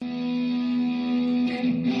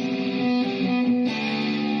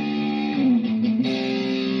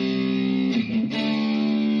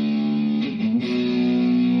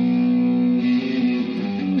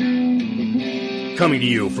Coming to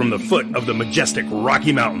you from the foot of the majestic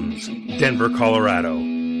Rocky Mountains, Denver, Colorado,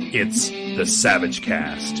 it's the Savage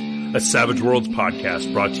Cast, a Savage Worlds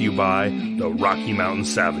podcast brought to you by the Rocky Mountain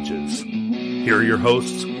Savages. Here are your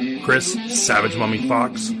hosts, Chris Savage Mummy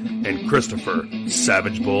Fox and Christopher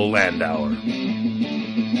Savage Bull Landauer.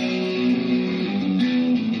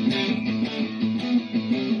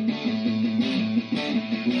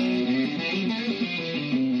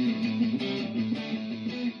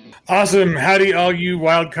 Awesome. Howdy, all you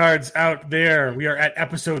wild cards out there. We are at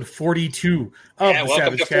episode 42 of the welcome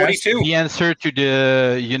Savage to Cast. 42. The answer to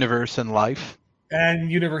the universe and life. And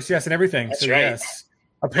universe, yes, and everything. That's so, right. yes.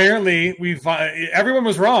 Apparently, everyone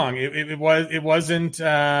was wrong. It wasn't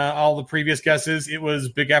all the previous guesses. It was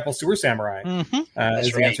Big Apple Sewer Samurai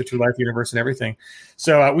as the answer to life, universe, and everything.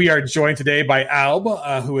 So we are joined today by Alb,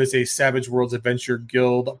 who is a Savage Worlds Adventure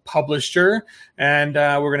Guild publisher, and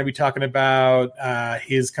we're going to be talking about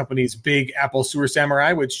his company's Big Apple Sewer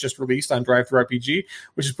Samurai, which just released on DriveThru RPG,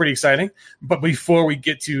 which is pretty exciting. But before we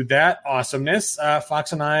get to that awesomeness,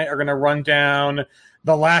 Fox and I are going to run down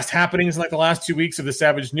the last happenings in like the last 2 weeks of the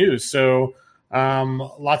Savage News. So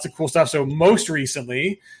lots of cool stuff. So most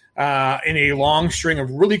recently, in a long string of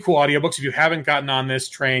really cool audiobooks, if you haven't gotten on this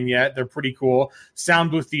train yet, they're pretty cool. Sound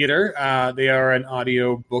Booth Theater, they are an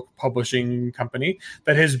audiobook publishing company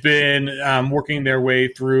that has been working their way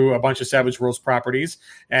through a bunch of Savage Worlds properties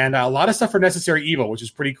and a lot of stuff for Necessary Evil, which is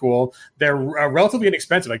pretty cool. They're relatively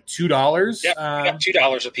inexpensive, like $2. Yep,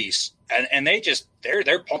 $2 a piece. And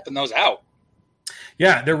they're pumping those out.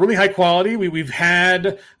 Yeah, they're really high quality. We've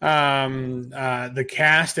had the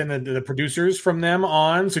cast and the producers from them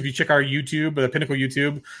on. So if you check our YouTube, the Pinnacle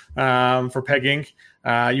YouTube for Peg Inc.,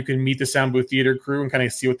 you can meet the Sound Booth Theater crew and kind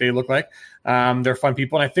of see what they look like. They're fun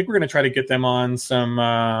people, and I think we're going to try to get them on some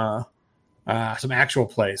actual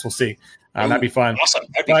plays. We'll see. That'd be fun. Awesome.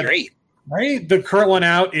 That'd be great. Right. The current one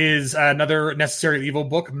out is another Necessary Evil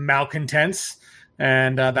book, Malcontents.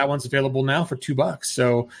 And that one's available now for $2.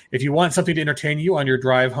 So if you want something to entertain you on your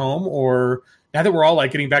drive home, or now that we're all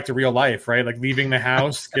like getting back to real life, right? Like leaving the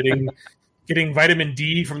house, getting vitamin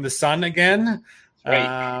D from the sun again.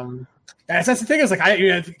 Right. That's the thing is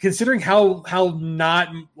like considering how not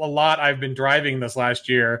a lot I've been driving this last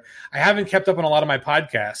year, I haven't kept up on a lot of my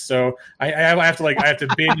podcasts. So I have to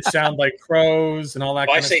binge Sound Like Crows and all that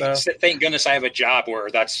kind of stuff. Thank goodness I have a job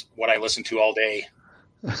where that's what I listen to all day.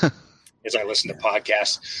 As I listen to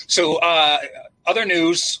podcasts. So other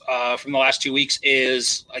news from the last 2 weeks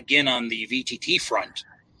is, again, on the VTT front.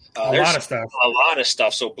 A lot of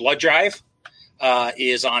stuff. So Blood Drive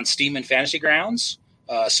is on Steam and Fantasy Grounds.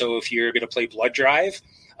 So if you're going to play Blood Drive,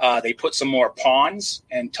 they put some more pawns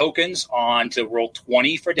and tokens on to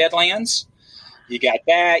Roll20 for Deadlands. You got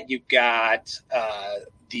that. You got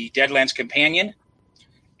the Deadlands Companion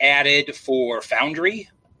added for Foundry.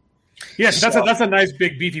 Yes, that's a nice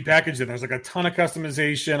big beefy package. There's like a ton of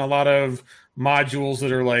customization, a lot of modules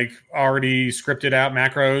that are like already scripted out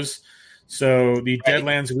macros. So the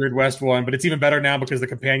Deadlands Weird West one, but it's even better now because the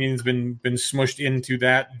companion's been smushed into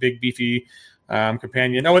that big beefy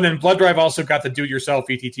companion. Oh, and then Blood Drive also got the do-it-yourself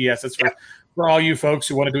VTTS. That's for all you folks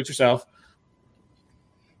who want to do it yourself.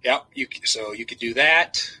 Yeah, you could do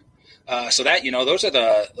that. So that those are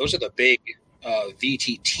the big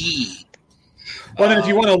VTT. Well, then if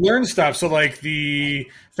you want to learn stuff, so like the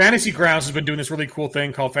Fantasy Grounds has been doing this really cool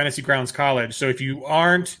thing called Fantasy Grounds College. So if you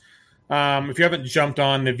haven't jumped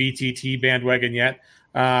on the VTT bandwagon yet,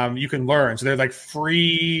 you can learn. So they're like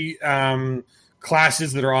free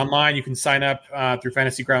classes that are online. You can sign up through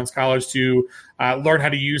Fantasy Grounds College to learn how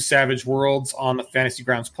to use Savage Worlds on the Fantasy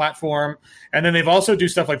Grounds platform. And then they've also do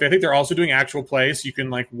stuff like, I think they're also doing actual plays. So you can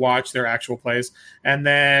like watch their actual plays. And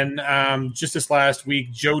then just this last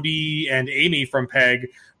week, Jody and Amy from PEG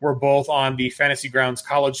were both on the Fantasy Grounds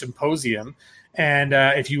College Symposium. And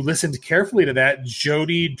if you listened carefully to that,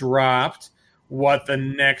 Jody dropped what the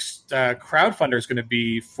next crowdfunder is going to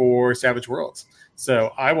be for Savage Worlds.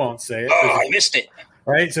 So I won't say it. Oh, I missed it.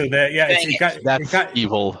 Right. So That's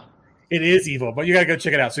evil. It is evil, but you got to go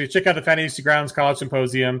check it out. So you check out the Fantasy Grounds College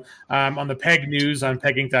Symposium on the PEG News on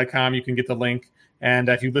peginc.com. You can get the link. And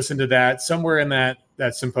if you listen to that, somewhere in that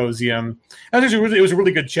symposium, it was a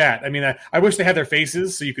really good chat. I mean, I wish they had their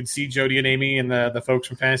faces so you could see Jody and Amy and the folks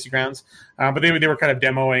from Fantasy Grounds. But they were kind of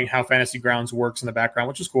demoing how Fantasy Grounds works in the background,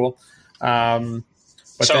 which is cool. I want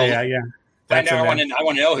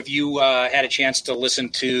to know if you had a chance to listen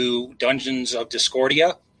to Dungeons of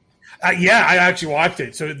Discordia. Yeah, I actually watched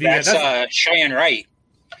it. So that's Cheyenne Wright,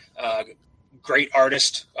 great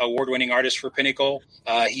artist, award-winning artist for Pinnacle.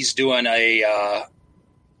 He's doing a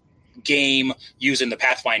game using the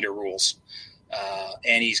Pathfinder rules.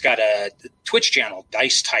 And he's got a Twitch channel,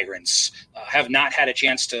 Dice Tyrants. Have not had a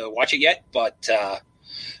chance to watch it yet, but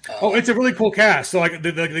it's a really cool cast. So like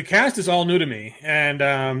the cast is all new to me, and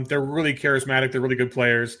they're really charismatic. They're really good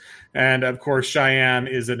players, and of course Cheyenne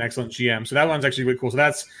is an excellent GM. So that one's actually really cool. So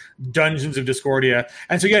that's Dungeons of Discordia,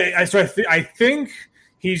 and so yeah, I think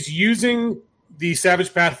he's using the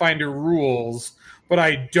Savage Pathfinder rules, but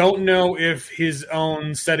I don't know if his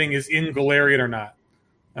own setting is in Golarion or not.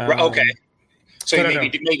 Okay. So he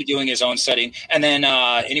may be doing his own setting. And then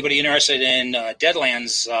anybody interested in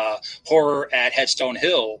Deadlands horror at Headstone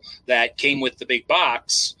Hill that came with the big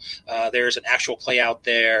box, there's an actual play out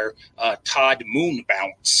there, Todd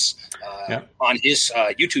Moonbounce, on his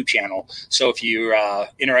YouTube channel. So if you're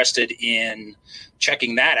interested in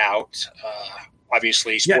checking that out,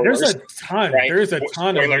 obviously spoilers. Yeah, there's a ton. Right? There's a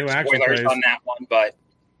ton of new action spoilers plays on that one, but...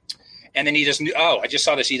 And then he does new. Oh, I just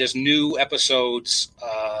saw this. He does new episodes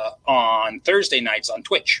on Thursday nights on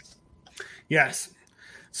Twitch. Yes.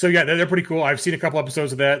 So yeah, they're pretty cool. I've seen a couple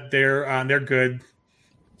episodes of that. They're good.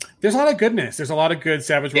 There's a lot of goodness. There's a lot of good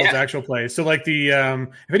Savage Worlds actual plays. So like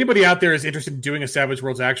if anybody out there is interested in doing a Savage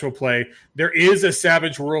Worlds actual play, there is a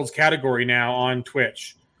Savage Worlds category now on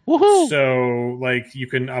Twitch. Woohoo! So like you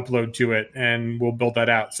can upload to it, and we'll build that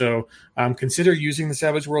out. So consider using the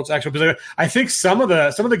Savage Worlds actual. Because I think some of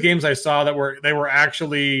the games I saw that were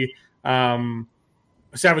actually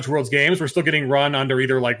Savage Worlds games were still getting run under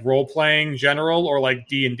either like role playing general or like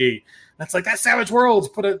D&D. That's Savage Worlds.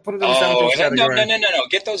 Put it in the Savage Worlds category. No.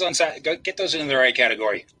 Get those in the right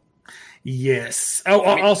category. Yes.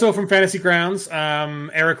 Also from Fantasy Grounds,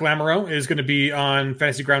 Eric Lamoureux is going to be on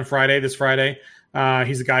Fantasy Ground this Friday.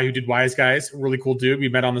 He's a guy who did Wise Guys, really cool dude. We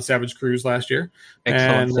met on the Savage Cruise last year.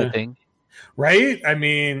 Excellent setting. Right? I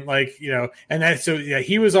mean, and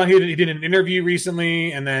he was on. He did an interview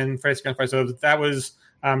recently, and then Fantasy Ground Friday. So that was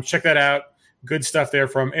check that out. Good stuff there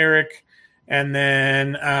from Eric. And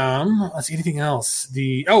then let's see, anything else?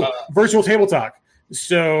 Virtual Table Talk.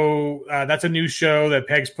 So that's a new show that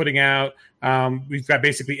Peg's putting out. We've got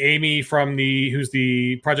basically Amy who's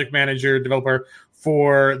the project manager, developer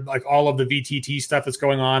for like all of the VTT stuff that's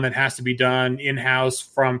going on that has to be done in-house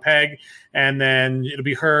from Peg. And then it'll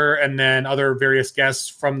be her and then other various guests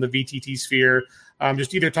from the VTT sphere,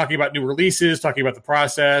 just either talking about new releases, talking about the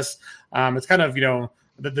process. It's kind of,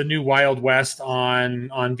 the new Wild West on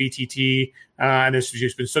VTT. And there's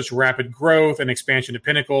just been such rapid growth and expansion to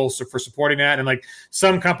Pinnacle for supporting that. And like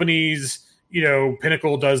some companies,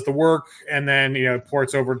 Pinnacle does the work and then,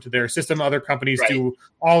 ports over to their system. Other companies do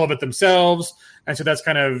all of it themselves. And so that's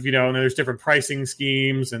kind of, and there's different pricing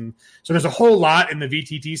schemes. And so there's a whole lot in the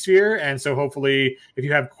VTT sphere. And so hopefully if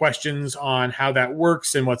you have questions on how that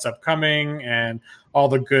works and what's upcoming and all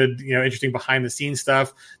the good, interesting behind the scenes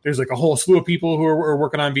stuff, there's like a whole slew of people who are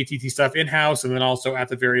working on VTT stuff in-house and then also at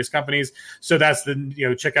the various companies. So that's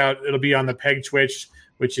check out, it'll be on the Peg Twitch,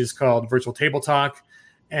 which is called Virtual Table Talk.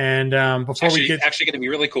 And before we get actually going to be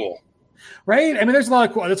really cool. Right. I mean, there's a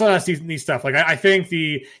lot of neat stuff. Like I think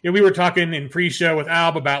we were talking in pre-show with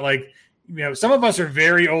Alb about some of us are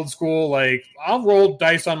very old school. Like I'll roll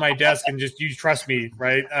dice on my desk and just, you trust me.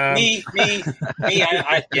 Right. Me.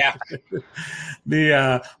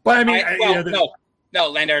 Yeah. But I mean, no,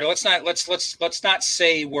 Lander, let's not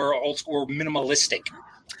say we're old school. We're minimalistic.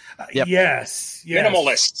 Yep. Yes.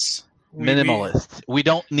 Minimalists. We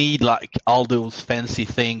don't need like all those fancy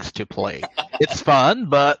things to play. It's fun,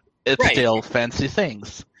 but it's still fancy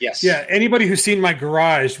things. Yes. Yeah. Anybody who's seen my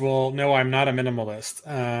garage will know I'm not a minimalist.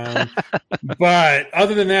 But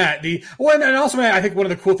other than that, and also I think one of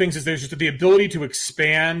the cool things is there's just the ability to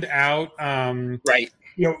expand out. Right.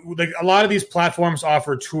 Like a lot of these platforms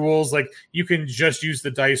offer tools like you can just use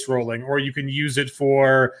the dice rolling or you can use it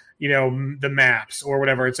for, the maps or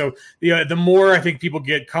whatever. And so the more I think people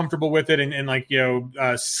get comfortable with it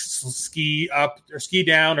and ski up or ski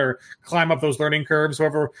down or climb up those learning curves,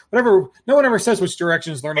 whatever, no one ever says which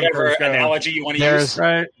directions learning curves go. Analogy you want to use.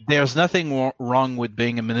 Right. There's nothing wrong with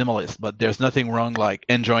being a minimalist, but there's nothing wrong like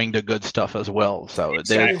enjoying the good stuff as well. So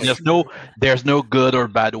there's no good or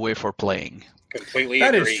bad way for playing. Completely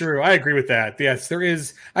that agree. Is true. I agree with that. Yes, there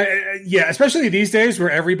is. Especially these days where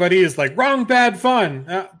everybody is like wrong, bad, fun.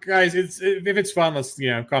 Guys, if it's fun, let's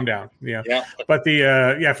calm down. Yeah. But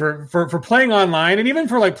for playing online and even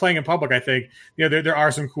for like playing in public, I think there are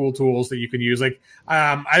some cool tools that you can use. Like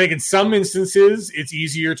I think in some instances it's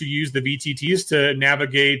easier to use the VTTs to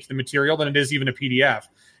navigate the material than it is even a PDF.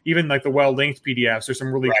 even like the well-linked PDFs. There's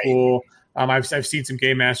some really cool. I've seen some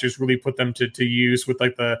game masters really put them to use with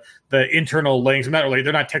like the internal links.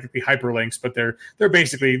 They're not technically hyperlinks, but they're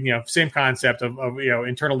basically same concept of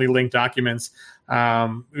internally linked documents.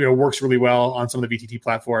 Works really well on some of the VTT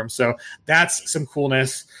platforms. So that's some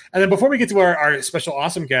coolness. And then before we get to our special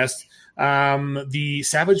awesome guest, the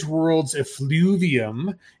Savage Worlds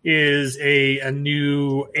Effluvium is a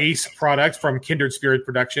new Ace product from Kindred Spirit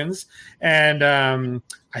Productions. And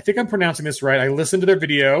I think I'm pronouncing this right. I listened to their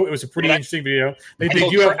video. It was a pretty interesting video.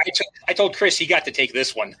 I told Chris he got to take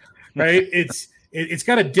this one. Right? It's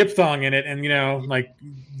got a diphthong in it, and like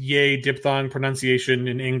yay diphthong pronunciation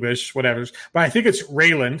in English, whatever. But I think it's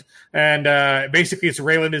Rayland, and basically it's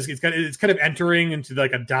Rayland it's kind of entering into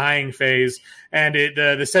like a dying phase, and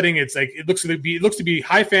the setting it looks to be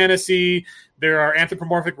high fantasy. There are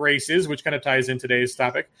anthropomorphic races, which kind of ties in today's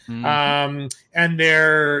topic. Mm-hmm. And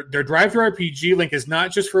their drive-thru RPG link is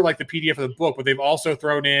not just for like the PDF of the book, but they've also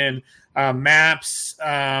thrown in maps,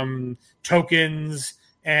 tokens.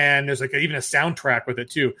 And there's like even a soundtrack with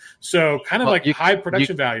it too. So kind of high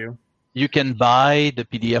production value. You can buy the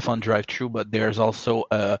PDF on drive-thru, but there's also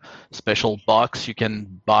a special box you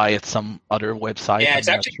can buy at some other website. Yeah, it's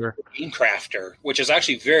actually Game Crafter, which is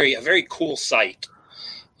actually a very cool site.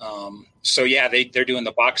 So yeah, they're doing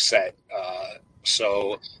the box set.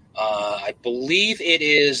 So I believe it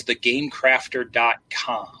is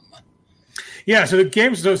thegamecrafter.com. Yeah, so the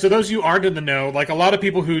games. So those of you aren't in the know, like a lot of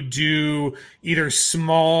people who do either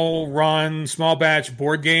small run, small batch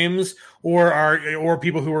board games, or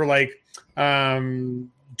people who are like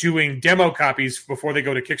doing demo copies before they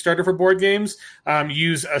go to Kickstarter for board games,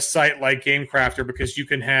 use a site like Game Crafter because you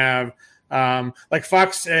can have like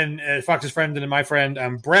Fox and Fox's friend and my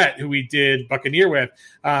friend Brett, who we did Buccaneer with.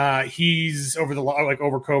 He's over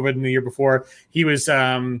COVID and the year before, he was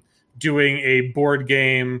doing a board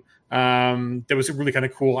game. That was really kind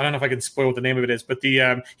of cool. I don't know if I can spoil what the name of it is, but he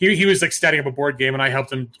was like setting up a board game, and I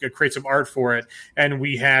helped him create some art for it, and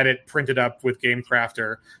we had it printed up with Game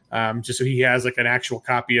Crafter, just so he has like an actual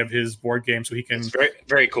copy of his board game, so he can very,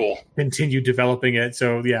 very cool continue developing it.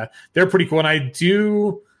 So yeah, they're pretty cool. And I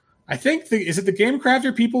think is it the Game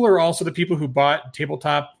Crafter people or also the people who bought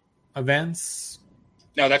Tabletop Events?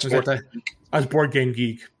 No, that's Board Game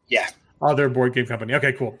Geek. Yeah, other board game company.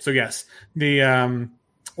 Okay, cool. So yes, Game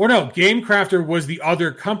Crafter was the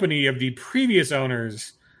other company of the previous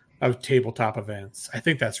owners of Tabletop Events. I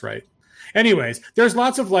think that's right. Anyways, there's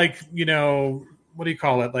lots of what do you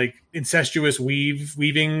call it? Like incestuous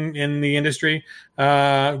weaving in the industry,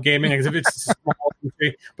 gaming. As if it's a small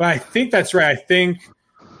industry. But I think that's right.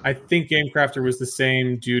 I think Game Crafter was the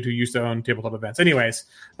same dude who used to own Tabletop Events. Anyways,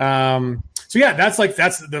 so yeah, that's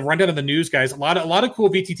the rundown of the news, guys. A lot of cool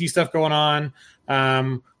VTT stuff going on.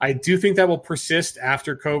 I do think that will persist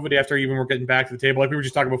after COVID, after even we're getting back to the table. Like we were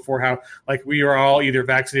just talking before, how like we are all either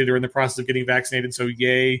vaccinated or in the process of getting vaccinated. So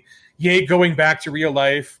yay, going back to real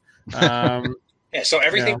life. Yeah. So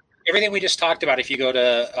everything we just talked about, if you go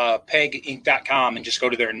to peginc.com and just go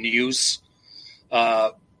to their news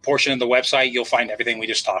portion of the website, you'll find everything we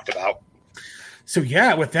just talked about. So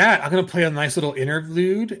yeah, with that, I'm going to play a nice little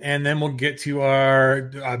interlude, and then we'll get to our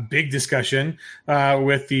big discussion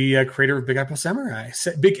with the creator of Big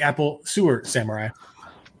Apple Sewer Samurai.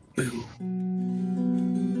 Boom.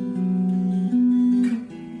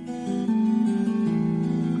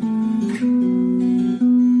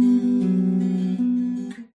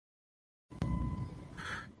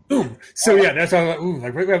 So yeah, that's all.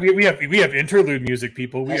 We have interlude music,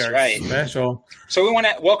 people. We are right. Special. So we want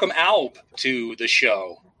to welcome Alb to the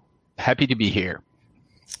show. Happy to be here.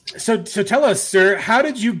 So tell us, sir, how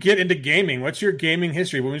did you get into gaming? What's your gaming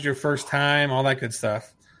history? When was your first time? All that good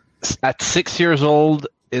stuff. At 6 years old,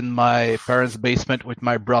 in my parents' basement with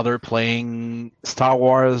my brother, playing Star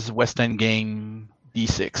Wars West End game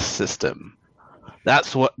D6 system.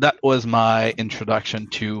 That was my introduction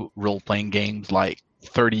to role-playing games, like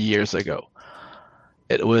 30 years ago.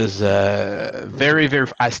 It was very, very.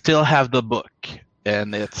 I still have the book,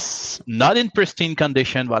 and it's not in pristine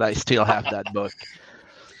condition, but I still have that book.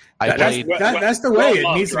 That's the way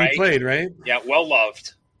it needs to be played, right? Yeah, well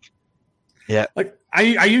loved. Yeah. Like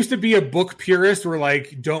I used to be a book purist, where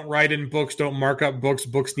like don't write in books, don't mark up books.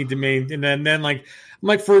 Books need to maintain, and then like I'm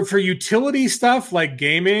like for utility stuff like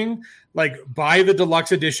gaming, like buy the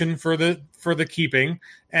deluxe edition for the keeping,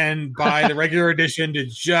 and buy the regular edition to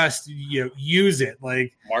just use it,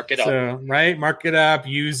 like mark it up, right? Mark it up,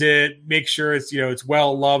 use it, make sure it's it's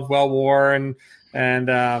well loved, well worn,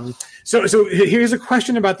 And so here's a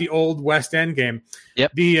question about the old West End game.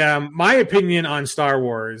 Yep. My opinion on Star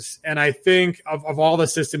Wars, and I think of all the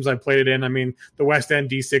systems I've played it in, I mean, the West End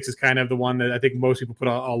D6 is kind of the one that I think most people put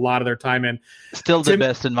a lot of their time in. Still the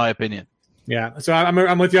best, in my opinion. Yeah, so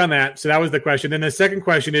I'm with you on that. So that was the question. Then the second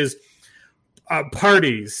question is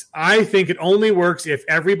parties. I think it only works if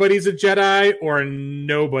everybody's a Jedi or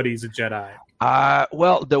nobody's a Jedi.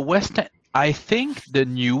 Well, the West End, I think the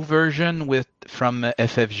new version from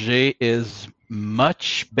FFG is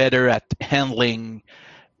much better at handling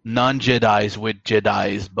non-Jedis with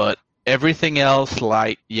Jedis, but everything else,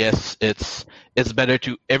 like, yes, it's better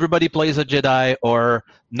to everybody plays a Jedi or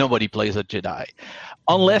nobody plays a Jedi.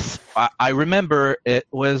 Unless, I remember it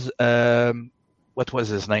was, what was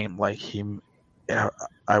his name? Like,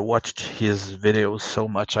 I watched his videos so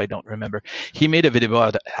much I don't remember. He made a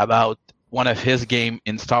video about one of his game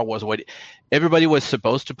in Star Wars where everybody was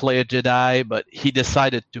supposed to play a Jedi, but he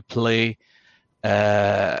decided to play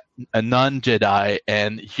a non-Jedi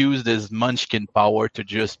and used his Munchkin power to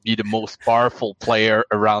just be the most powerful player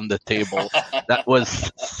around the table. That was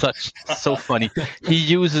so funny. He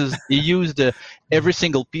used every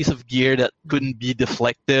single piece of gear that couldn't be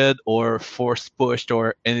deflected or force pushed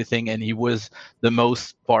or anything, and he was the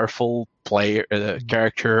most powerful player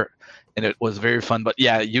character. And it was very fun. But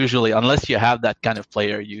yeah, usually, unless you have that kind of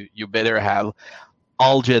player, you better have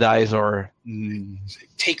all Jedis or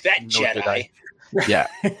take that, no Jedi. Yeah,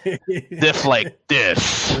 deflect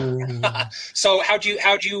this. So how'd you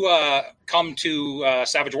come to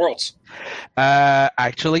Savage Worlds?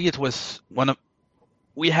 Actually, it was one of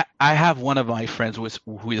I have one of my friends who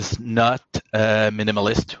is not a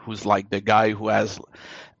minimalist, who's like the guy who has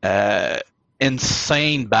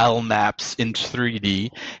insane battle maps in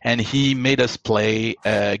 3D, and he made us play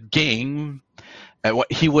a game.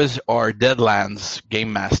 He was our Deadlands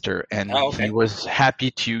game master, and he was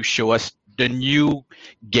happy to show us the new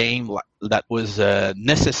game that was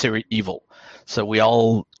Necessary Evil. So we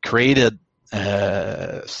all created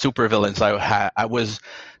super villains. I was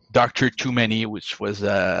Dr. Too Many, which was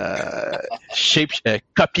copycat,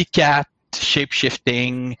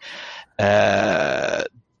 shape-shifting,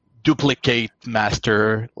 duplicate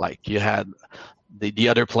master. Like, you had the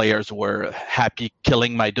other players were happy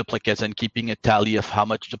killing my duplicates and keeping a tally of how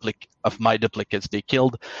much of my duplicates they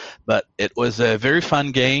killed. But it was a very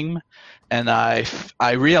fun game, and I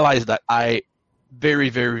realized that I very,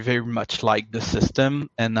 very, very much liked the system,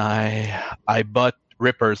 and I bought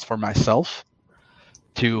Rippers for myself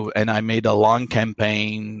too, and I made a long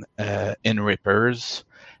campaign in Rippers.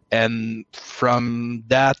 And from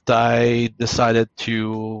that, I decided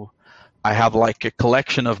I have like a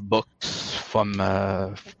collection of books for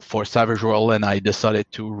Savage World, and I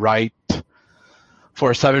decided to write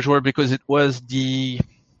for Savage World because it was the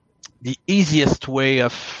easiest way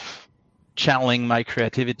of channeling my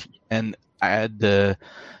creativity. And I had the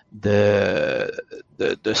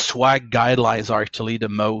swag guidelines are actually the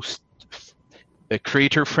most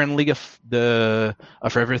creator friendly of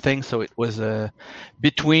everything. So it was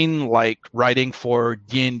between like writing for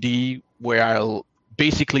D&D, where I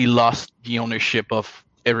basically lost the ownership of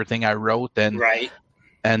everything I wrote, and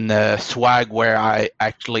swag, where I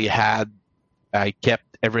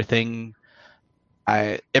kept everything.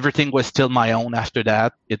 Everything was still my own after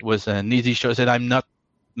that. It was an easy choice, and I'm not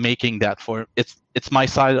making that for it's my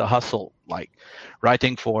side hustle. Like,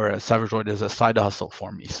 writing for Savage World is a side hustle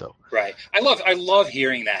for me. So right, I love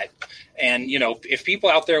hearing that. And if people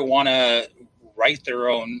out there want to write their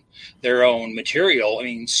own material, I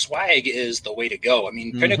mean, swag is the way to go. I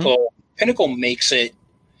mean, Pinnacle makes it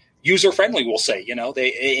user friendly. We'll say,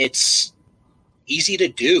 it's easy to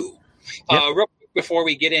do. Yep. Real quick before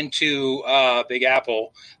we get into Big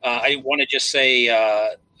Apple, I want to just say,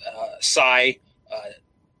 Cy,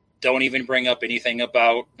 don't even bring up anything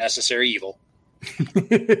about Necessary Evil.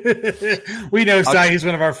 We know Cy. He's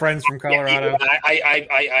one of our friends from Colorado.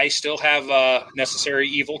 I still have Necessary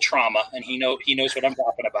Evil trauma, and he knows what I'm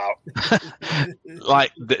talking about.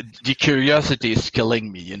 Like, the curiosity is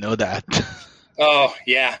killing me. You know that. Oh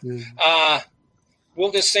yeah.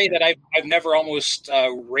 We'll just say that I've never almost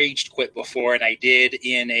rage quit before, and I did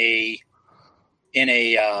in a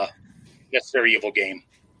Necessary Evil game.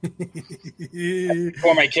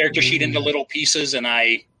 Tore my character sheet into little pieces, and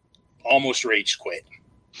I almost rage quit.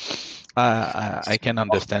 I can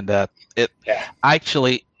understand that.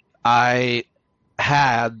 Actually, I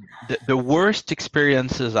had the worst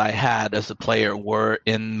experiences I had as a player were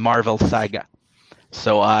in Marvel Saga.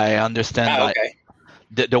 So I understand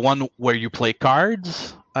the one where you play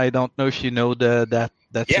cards. I don't know if you know that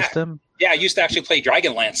system. Yeah, I used to actually play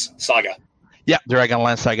Dragonlance Saga. Yeah,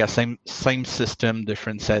 Dragonlance Saga, same system,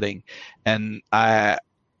 different setting. And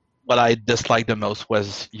what I disliked the most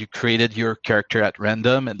was you created your character at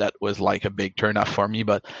random, and that was like a big turnoff for me.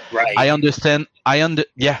 But Right. I understand.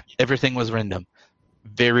 Everything was random.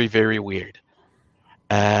 Very, very weird.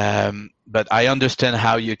 But I understand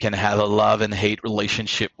how you can have a love and hate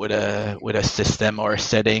relationship with a system or a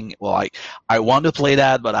setting. Well, I want to play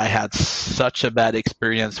that, but I had such a bad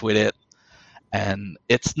experience with it. And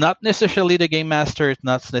it's not necessarily the game master. It's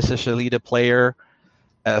not necessarily the player.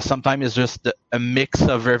 Sometimes it's just a mix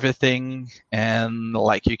of everything, and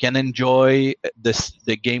like you can enjoy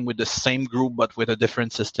the game with the same group but with a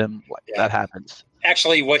different system. That happens.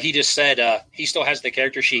 Actually, what he just said, he still has the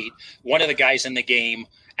character sheet. One of the guys in the game,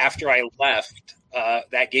 after I left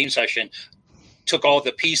that game session, took all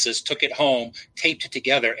the pieces, took it home, taped it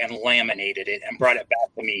together, and laminated it, and brought it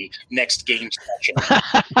back to me next game session.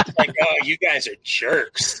 It's like, oh, you guys are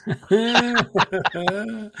jerks. Yeah,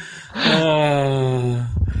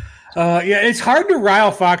 it's hard to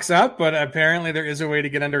rile Fox up, but apparently there is a way to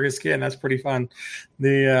get under his skin. That's pretty fun.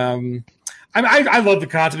 I love the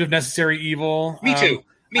concept of necessary evil. Me too.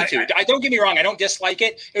 I don't get me wrong. I don't dislike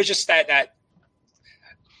it. It was just that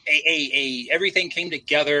everything came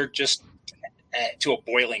together just to a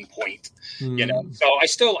boiling point, you know. So I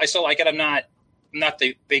still like it. I'm not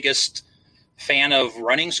the biggest fan of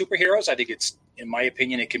running superheroes. I think it's, in my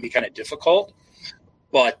opinion, it can be kind of difficult.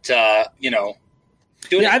 But you know,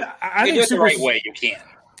 doing it the right way, you can.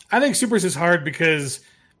 I think Supers is hard because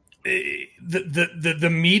the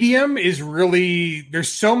medium is really,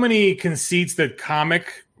 there's so many conceits that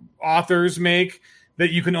comic authors make that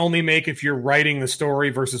you can only make if you're writing the story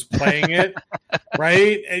versus playing it,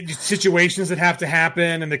 right? Situations that have to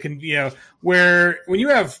happen, and where when you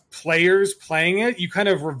have players playing it, you kind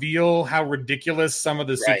of reveal how ridiculous some of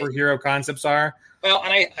the superhero concepts are. Well,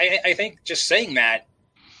 and I think just saying that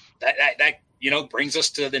brings us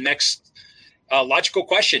to the next logical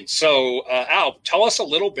question. So, Al, tell us a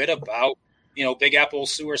little bit about Big Apple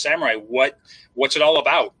Sewer Samurai. What's it all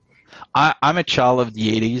about? I'm a child of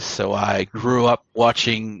the 80s, so I grew up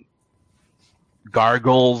watching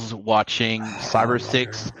Gargoyles, watching Cyber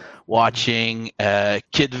 6, watching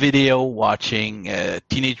Kid Video, watching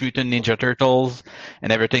Teenage Mutant Ninja Turtles,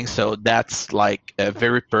 and everything. So that's like a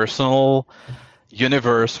very personal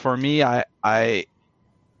universe for me. I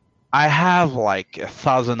have like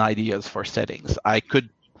 1,000 ideas for settings. I could,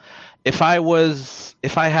 if I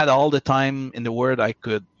had all the time in the world, I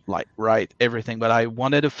could like write everything, but I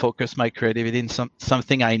wanted to focus my creativity in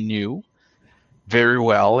something I knew very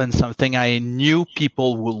well and something I knew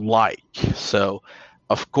people would like. So,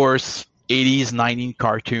 of course, 80s, 90s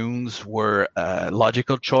cartoons were a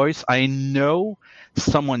logical choice. I know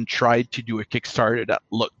someone tried to do a Kickstarter that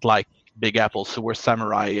looked like Big Apple Sewer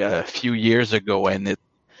Samurai a few years ago, and it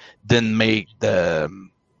didn't make the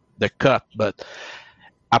cut. But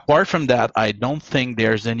apart from that, I don't think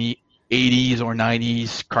there's any 80s or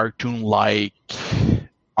 90s cartoon-like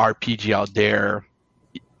RPG out there.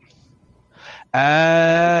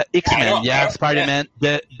 X-Men, Spider-Man.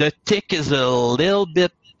 Yeah. The Tick is a little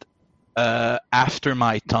bit after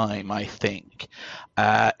my time, I think.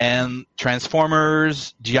 And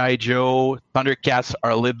Transformers, G.I. Joe, Thundercats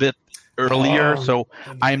are a little bit earlier. So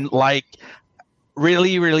I'm like,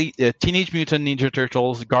 really, Teenage Mutant Ninja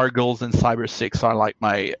Turtles, Gargoyles, and Cyber 6 are like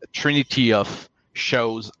my trinity of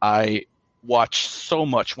shows I watched so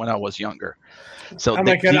much when I was younger. So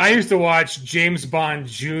I used to watch James Bond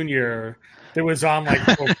Jr. that was on like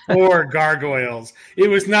before Gargoyles. It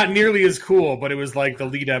was not nearly as cool, but it was like the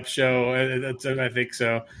lead-up show. I think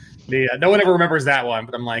so. No one ever remembers that one,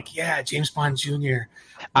 but I'm like, yeah, James Bond Jr.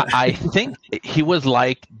 I think he was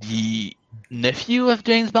like the nephew of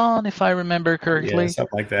James Bond, if I remember correctly. Yeah,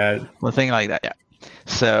 something like that. One thing like that, yeah.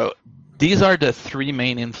 So these are the three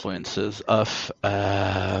main influences of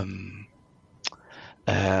I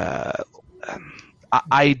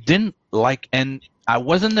didn't like, and I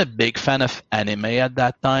wasn't a big fan of anime at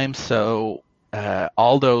that time, so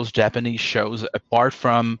all those Japanese shows, apart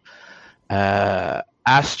from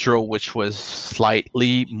Astro, which was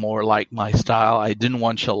slightly more like my style, I didn't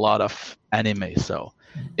watch a lot of anime, so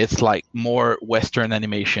it's like more Western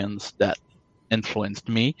animations that influenced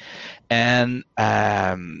me. And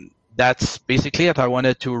that's basically it. I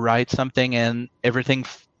wanted to write something, and everything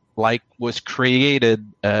was created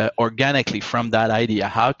organically from that idea.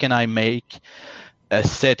 How can I make a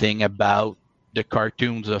setting about the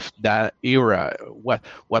cartoons of that era? What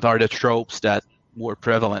are the tropes that were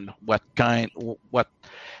prevalent?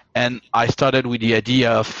 And I started with the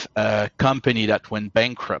idea of a company that went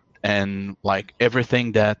bankrupt, and like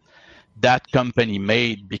everything that that company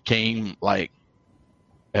made became like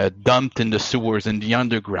dumped in the sewers in the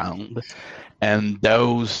underground, and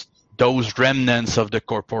those remnants of the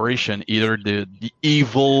corporation, either the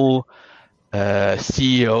evil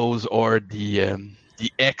CEOs or the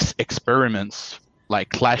experiments, like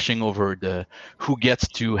clashing over the who gets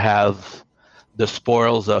to have the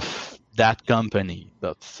spoils of that company.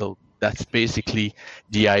 That's basically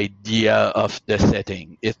the idea of the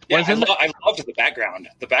setting. I loved the background.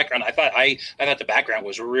 I thought the background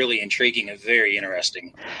was really intriguing and very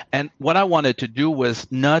interesting. And what I wanted to do was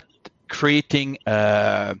not creating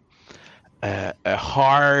a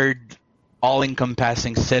hard,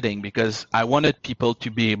 all-encompassing setting, because I wanted people to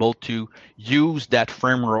be able to use that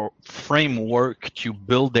framework to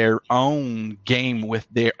build their own game with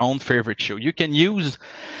their own favorite show. You can use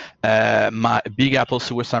my Big Apple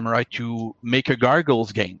Sewer Samurai to make a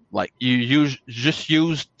Gargoyles game. Like just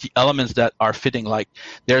use the elements that are fitting. Like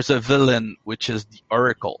there's a villain, which is the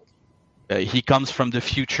Oracle. He comes from the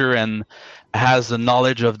future and has the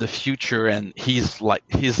knowledge of the future, and he's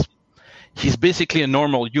basically a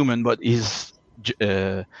normal human, but he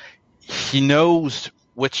knows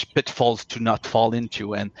which pitfalls to not fall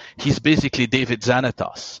into, and he's basically David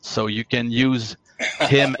Xanatos. So you can use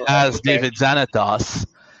him as David Xanatos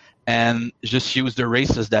and just use the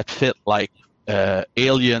races that fit, like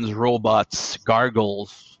aliens, robots,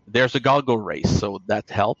 gargoyles. There's a gargoyle race, so that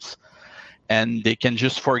helps. And they can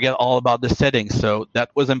just forget all about the setting. So that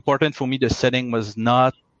was important for me. The setting was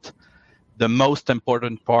not the most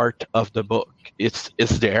important part of the book. It's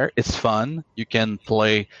there. It's fun. You can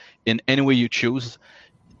play in any way you choose.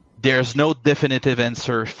 There's no definitive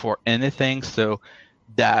answer for anything. So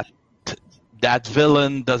that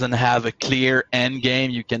villain doesn't have a clear end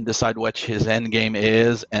game. You can decide what his end game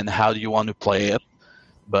is and how do you want to play it.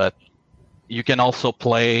 But you can also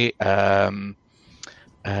play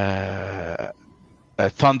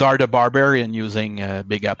Thundar the Barbarian using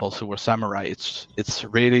Big Apple Sewer Samurai. It's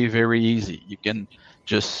really very easy. You can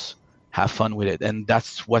just have fun with it, and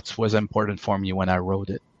that's what was important for me when I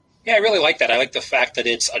wrote it. Yeah, I really like that. I like the fact that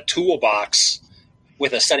it's a toolbox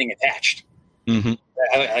with a setting attached. Mm-hmm.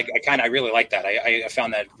 I really like that. I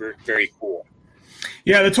found that very cool.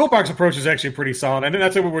 Yeah, the toolbox approach is actually pretty solid. I think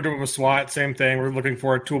that's what we're doing with SWAT. Same thing. We're looking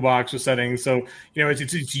for a toolbox with settings. So,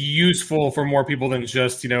 it's useful for more people than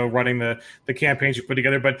just, running the campaigns you put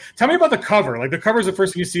together. But tell me about the cover. Like, the cover is the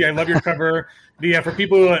first thing you see. I love your cover. For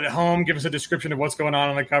people at home, give us a description of what's going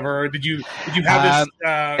on the cover. Did you have this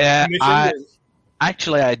commission?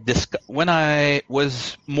 When I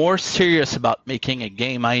was more serious about making a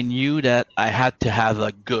game, I knew that I had to have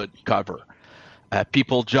a good cover.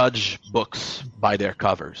 People judge books by their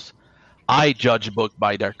covers. I judge a book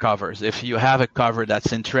by their covers. If you have a cover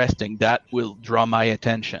that's interesting, that will draw my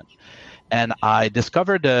attention. And I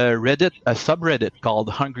discovered a subreddit called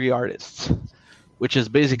Hungry Artists, which is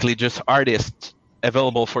basically just artists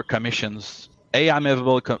available for commissions. I'm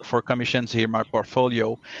available for commissions here in my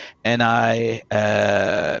portfolio. And I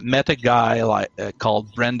met a guy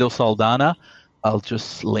called Brendo Saldana. I'll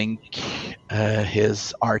just link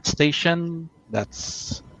his ArtStation.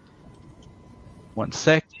 That's one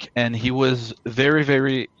sec. And he was very,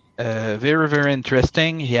 very, very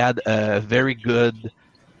interesting. He had a very good,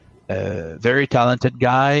 very talented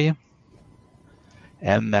guy.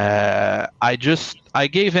 And I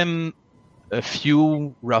gave him a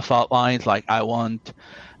few rough outlines, like I want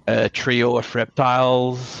a trio of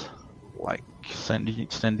reptiles, like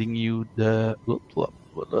sending you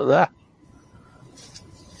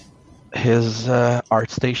his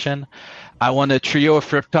ArtStation. I want a trio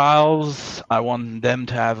of reptiles. I want them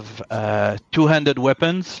to have two-handed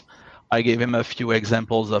weapons. I gave him a few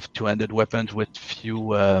examples of two-handed weapons with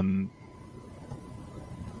few...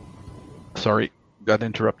 Sorry, got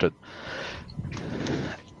interrupted.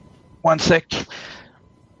 One sec.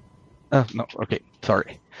 No, okay,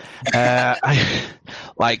 sorry. My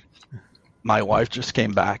wife just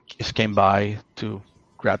came by to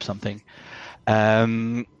grab something.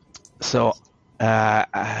 And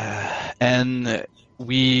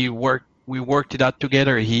we worked it out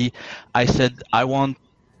together. I said I want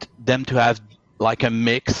them to have like a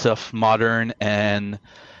mix of modern and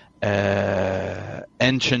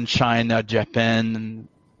ancient China, Japan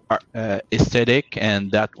aesthetic,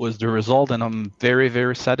 and that was the result. And I'm very,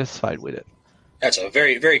 very satisfied with it. That's a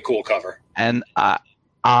very, very cool cover. And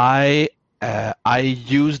I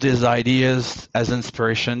used his ideas as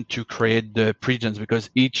inspiration to create the pregens, because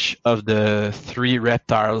each of the three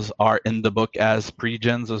reptiles are in the book as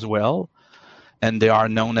pregens as well, and they are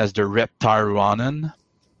known as the Reptile Ronin.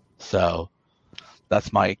 So that's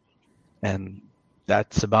about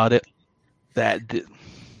it.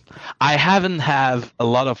 I haven't have a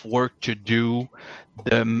lot of work to do.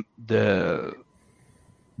 The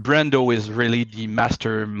Brando is really the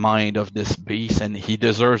mastermind of this piece, and he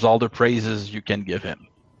deserves all the praises you can give him.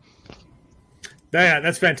 Yeah,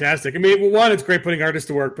 that's fantastic. I mean, one, it's great putting artists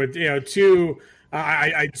to work, but two,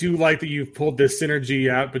 I do like that you've pulled this synergy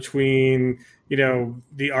out between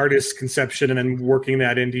the artist's conception and then working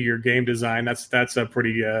that into your game design. That's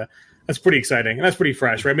pretty exciting, and that's pretty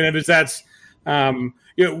fresh, right? I mean, that's one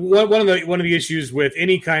of the issues with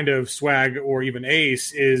any kind of swag or even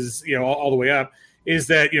Ace is all the way up is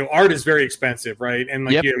that art is very expensive, right? And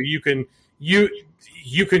like you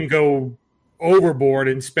can go overboard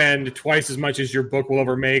and spend twice as much as your book will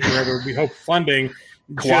ever make or ever we hope funding.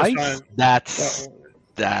 Twice? That's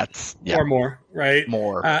or more, right?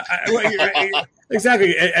 More.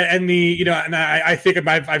 Exactly. And and I think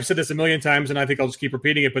I've said this a million times, and I think I'll just keep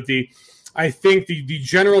repeating it. But I think the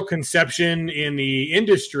general conception in the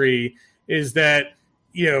industry is that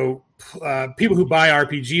people who buy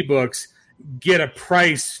RPG books get a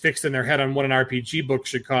price fixed in their head on what an RPG book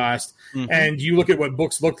should cost. Mm-hmm. And you look at what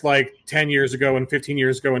books looked like 10 years ago and 15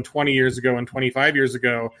 years ago and 20 years ago and 25 years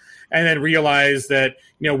ago, and then realize that,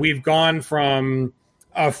 we've gone from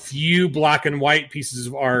a few black and white pieces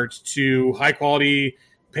of art to high quality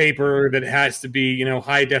paper that has to be,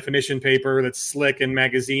 high definition paper that's slick and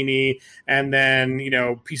magazine-y, and then,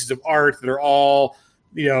 pieces of art that are all,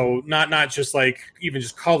 not just like even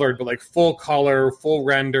just colored, but like full color, full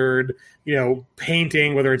rendered,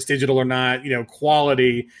 painting, whether it's digital or not,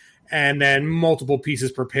 quality, and then multiple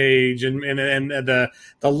pieces per page, and the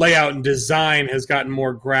layout and design has gotten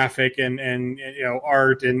more graphic and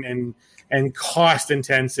art and cost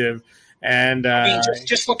intensive. And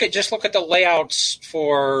just look at the layouts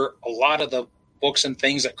for a lot of the books and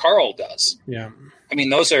things that Carl does. Yeah, I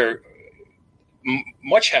mean, those are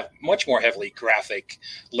much more heavily graphic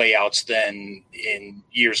layouts than in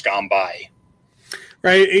years gone by.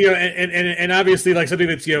 Right, and obviously, like something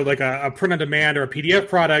that's like a print on demand or a PDF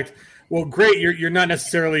product. Well, great, you're not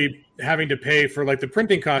necessarily having to pay for like the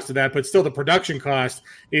printing cost of that, but still the production cost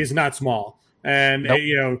is not small. And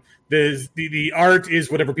nope. The art is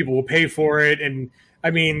whatever people will pay for it. And I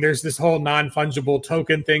mean, there's this whole non-fungible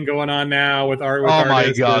token thing going on now with art. With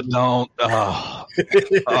my God, don't! The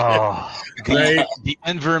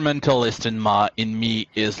environmentalist in me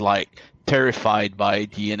is like terrified by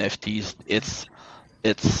the NFTs.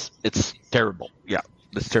 It's terrible. Yeah,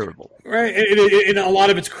 it's terrible. Right, and a lot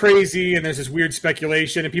of it's crazy, and there's this weird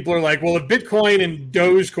speculation, and people are like, well, if Bitcoin and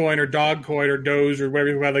Dogecoin or Dogcoin or Doge or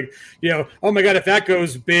whatever, like, oh my God, if that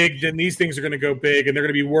goes big, then these things are going to go big, and they're going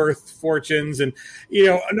to be worth fortunes, and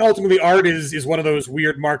and ultimately art is one of those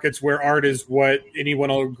weird markets where art is what anyone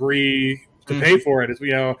will agree to pay for it,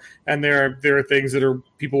 and there are things that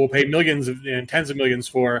people will pay millions and tens of millions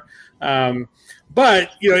for, but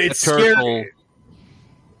it's scary.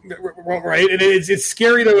 Right, and it's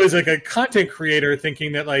scary though as like a content creator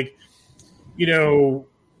thinking that like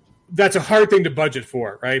that's a hard thing to budget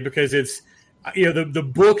for, right? Because it's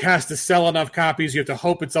the book has to sell enough copies. You have to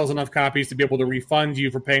hope it sells enough copies to be able to refund you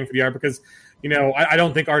for paying for the art. Because I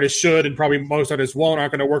don't think artists should, and probably most artists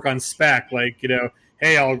aren't going to work on spec. Like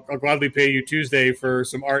hey, I'll gladly pay you Tuesday for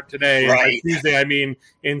some art today. Right. And by Tuesday, I mean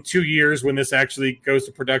in 2 years when this actually goes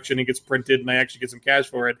to production and gets printed, and I actually get some cash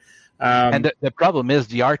for it. And the problem is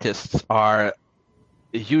the artists are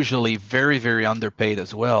usually very, very underpaid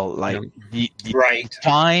as well. Like the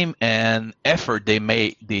time and effort they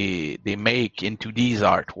make into these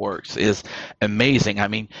artworks is amazing. I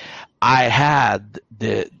mean, I had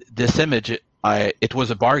this image. It was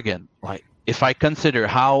a bargain. Like if I consider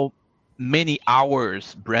how many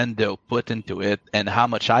hours Brando put into it and how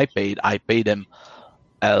much I paid him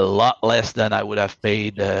a lot less than I would have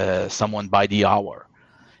paid someone by the hour.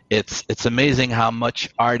 It's amazing how much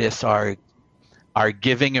artists are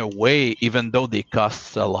giving away, even though they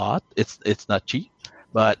cost a lot. It's not cheap,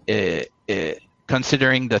 but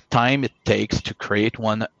considering the time it takes to create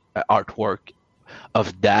one artwork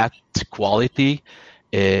of that quality,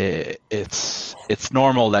 it's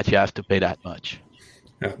normal that you have to pay that much.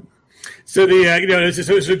 Yeah. So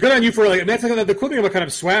it's good on you for like. That's the cool thing about kind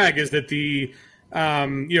of swag is that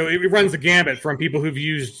it runs the gambit from people who've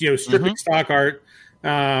used strictly stock art.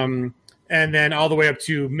 And then all the way up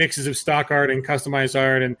to mixes of stock art and customized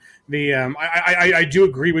art, and I do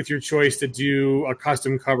agree with your choice to do a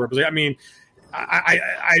custom cover. But I mean,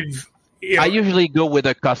 I usually go with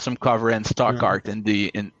a custom cover and stock art in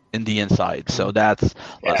the inside, so that's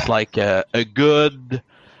like a good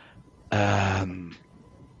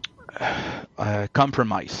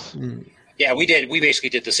compromise. Yeah, we basically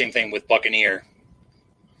did the same thing with Buccaneer.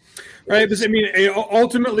 Right. Because, I mean,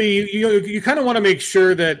 ultimately, you kind of want to make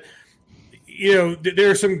sure that,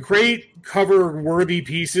 there are some great cover-worthy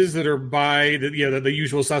pieces that are by the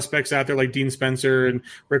usual suspects out there, like Dean Spencer and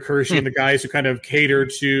Rick Hershey and the guys who kind of cater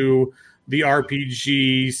to the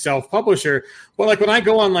RPG self-publisher. But like when I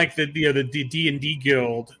go on like the D&D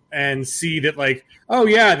Guild and see that like, oh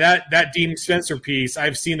yeah, that Dean Spencer piece,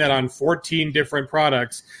 I've seen that on 14 different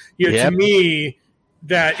products. To me,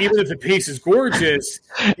 that even if the piece is gorgeous,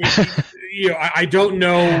 I don't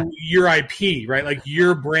know your IP, right? Like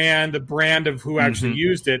your brand, the brand of who actually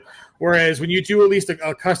used it. Whereas when you do at least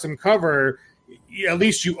a custom cover, at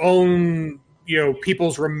least you own,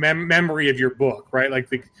 people's memory of your book, right? Like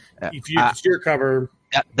if it's your cover.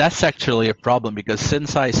 That's actually a problem because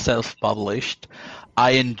since I self-published,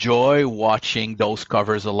 I enjoy watching those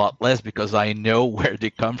covers a lot less because I know where they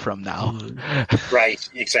come from now. Right.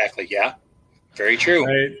 Exactly. Yeah. Very true.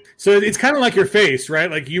 Right. So it's kind of like your face, right?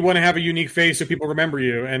 Like you want to have a unique face so people remember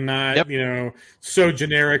you and not, so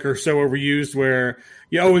generic or so overused where,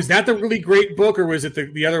 is that the really great book or was it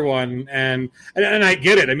the other one? And I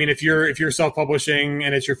get it. I mean, if you're self-publishing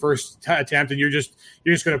and it's your first attempt and you're just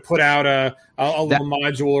going to put out a little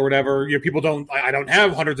module or whatever, people I don't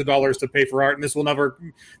have hundreds of dollars to pay for art and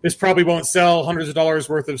this probably won't sell hundreds of dollars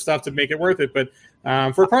worth of stuff to make it worth it. But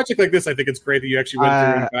for a project like this, I think it's great that you actually went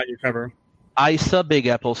through and got your cover. I saw Big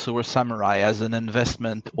Apple Sewer Samurai as an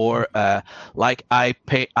investment, or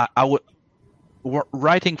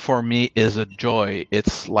writing for me is a joy.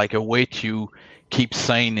 It's like a way to keep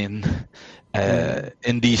sane in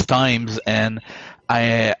these times, and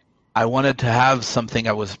I wanted to have something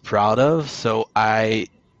I was proud of. So I'm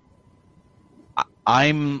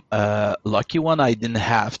a lucky one. I didn't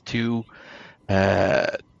have to.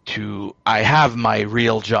 I have my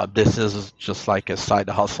real job. This is just like a side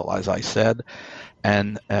hustle, as I said,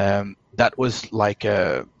 and that was like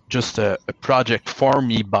just a project for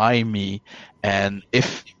me, by me. And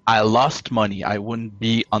if I lost money, I wouldn't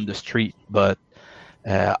be on the street. But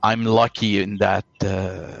I'm lucky in that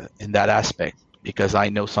aspect because I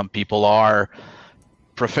know some people are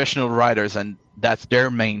professional writers, and that's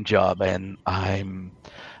their main job. And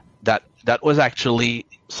that was actually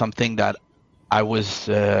something that I was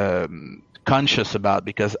conscious about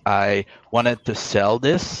because I wanted to sell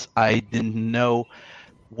this. I didn't know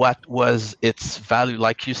what was its value.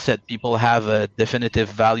 Like you said, people have a definitive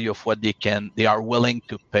value of what they are willing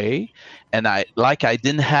to pay, and I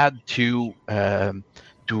didn't have to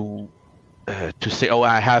say, oh,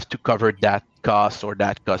 I have to cover that cost or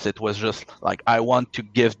that cost. It was just like I want to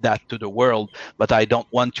give that to the world, but I don't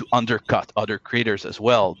want to undercut other creators as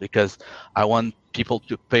well because I want people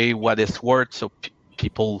to pay what it's worth, so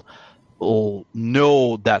people will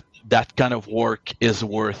know that kind of work is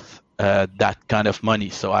worth that kind of money.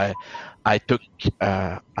 So I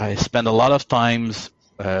spent a lot of times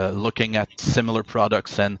looking at similar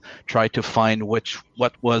products and try to find what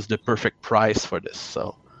was the perfect price for this.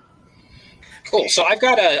 So cool. So I've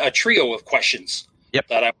got a trio of questions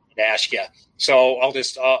that I want to ask you. So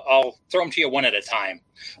I'll throw them to you one at a time.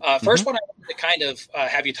 First one, I wanted to kind of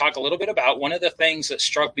have you talk a little bit about. One of the things that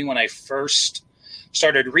struck me when I first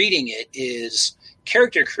started reading it is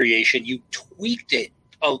character creation. You tweaked it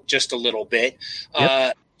just a little bit.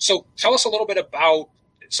 So tell us a little bit about.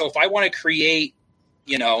 So if I want to create,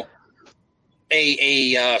 a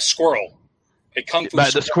squirrel, a kung fu.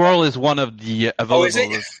 But the squirrel is one of the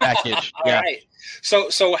available package. All right.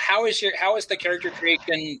 So how is the character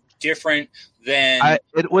creation different than?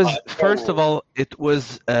 It was first of all, it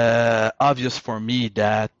was obvious for me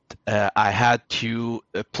that I had to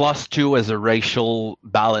 +2 as a racial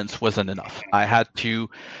balance wasn't enough. I had to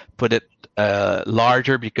put it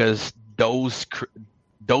larger because those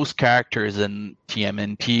characters in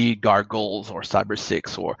TMNT, Gargoyles, or Cyber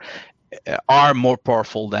 6 are more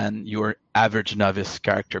powerful than your average novice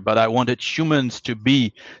character. But I wanted humans to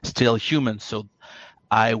be still human, so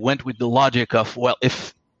I went with the logic of, well,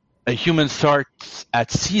 if a human starts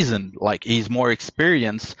at season, like he's more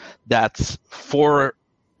experienced, that's 4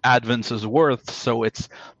 advances worth, so it's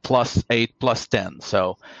 +8, +10.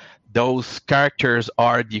 So those characters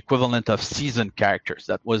are the equivalent of season characters.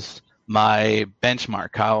 That was my benchmark,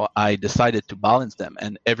 how I decided to balance them.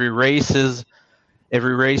 And every race is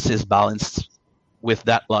balanced with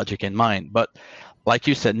that logic in mind. But like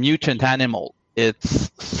you said, mutant animal,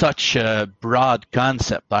 it's such a broad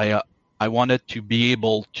concept. I wanted to be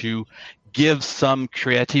able to give some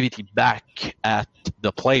creativity back at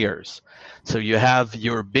the players. So you have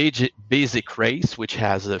your basic race, which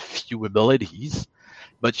has a few abilities,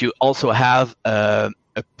 but you also have a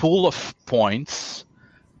pool of points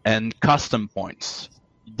and custom points.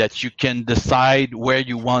 that you can decide where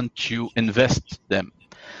you want to invest them.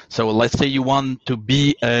 So let's say you want to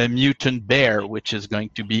be a mutant bear, which is going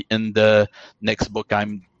to be in the next book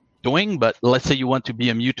I'm doing, but let's say you want to be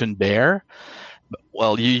a mutant bear.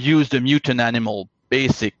 Well, you use the mutant animal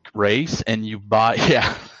basic race and you buy,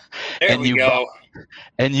 and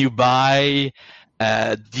you buy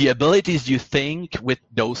the abilities you think with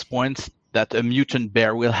those points that a mutant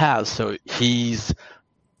bear will have. So he's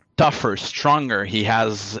tougher, stronger, he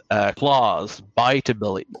has claws, bite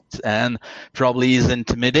abilities, and probably is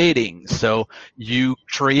intimidating. So you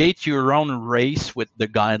create your own race with the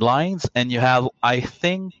guidelines, and you have, I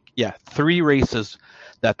think, 3 races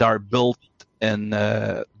that are built in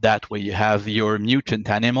that way. You have your mutant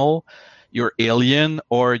animal, your alien,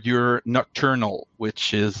 or your nocturnal,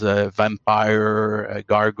 which is vampire,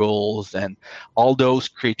 gargoyles, and all those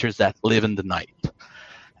creatures that live in the night.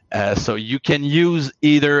 So you can use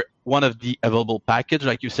either one of the available package.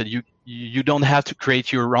 Like you said, you don't have to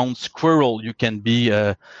create your own squirrel. You can be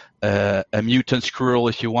a mutant squirrel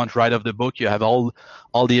if you want right off the book. You have all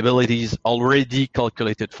the abilities already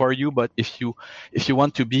calculated for you. But if you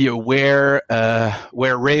want to be a were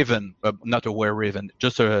raven, not a were raven,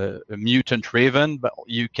 just a mutant raven, but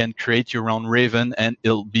you can create your own raven and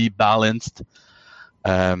it'll be balanced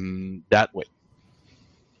that way.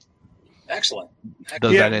 Excellent.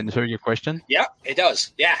 Does that answer your question? Yeah, it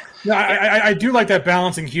does. Yeah. No, I do like that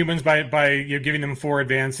balancing humans by giving them 4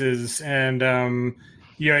 advances, and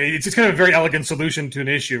it's just kind of a very elegant solution to an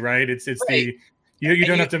issue, right? It's right. You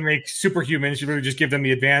don't have to make superhumans; you really just give them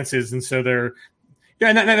the advances, and so they're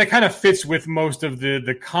and that kind of fits with most of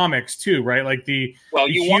the comics too, right? Like the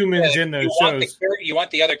humans in those shows. You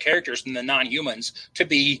want the other characters and the non-humans to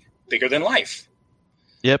be bigger than life.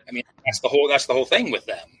 Yep. I mean, that's the whole thing with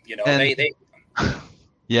them. They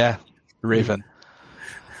Raven.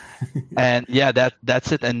 And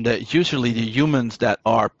that's it. And usually the humans that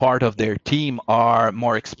are part of their team are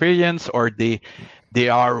more experienced, or they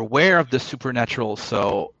are aware of the supernatural,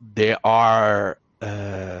 so they are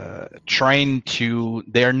trained to.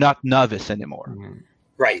 They're not novice anymore.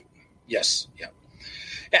 Right. Yes. Yeah.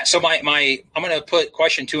 Yeah, so I'm going to put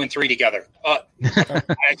question 2 and 3 together. I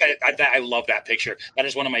love that picture. That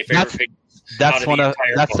is one of my favorite pictures.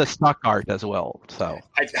 That's a stock art as well. So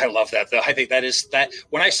I love that though. I think that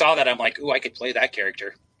when I saw that, I'm like, ooh, I could play that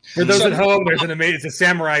character. For those at home, it's a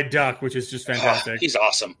samurai duck, which is just fantastic. He's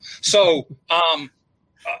awesome. So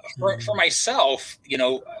for myself,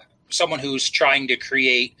 someone who's trying to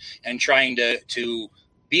create and trying to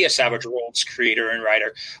be a Savage Worlds creator and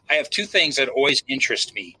writer, I have 2 things that always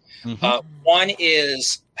interest me. Mm-hmm. One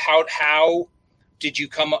is how do you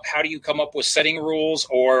come up with setting rules,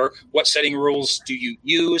 or what setting rules do you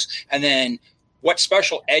use? And then what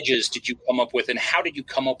special edges did you come up with, and how did you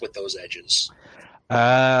come up with those edges?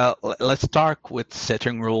 Let's start with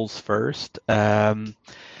setting rules first. I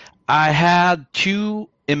had 2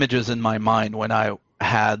 images in my mind when I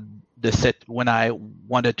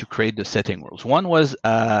wanted to create the setting rules. One was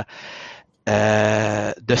the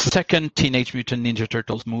second Teenage Mutant Ninja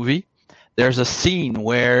Turtles movie. There's a scene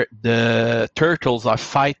where the turtles are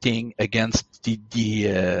fighting against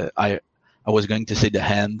I was going to say the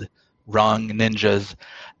hand, wrong, ninjas,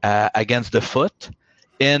 against the foot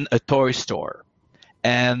in a toy store.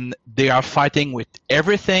 And they are fighting with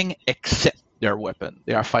everything except their weapon.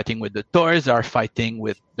 They are fighting with the toys, they are fighting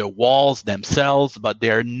with the walls themselves, but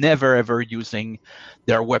they're never ever using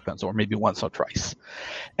their weapons, or maybe once or twice.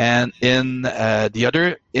 And in the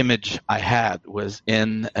other image I had was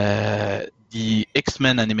in the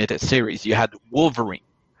X-Men animated series. You had Wolverine.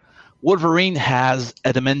 Wolverine has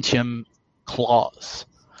adamantium claws,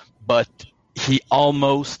 but he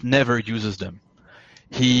almost never uses them.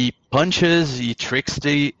 He punches, he tricks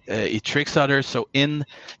others. So in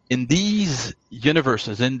these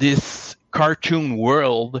universes, in this cartoon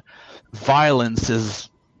world, violence is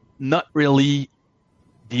not really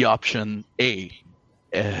the option A.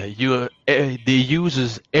 They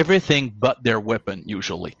uses everything but their weapon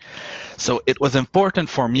usually. So it was important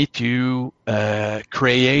for me to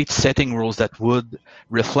create setting rules that would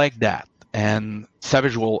reflect that. And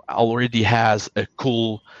Savage World already has a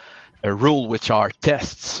rule, which are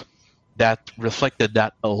tests, that reflected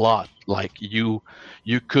that a lot. Like you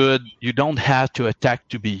don't have to attack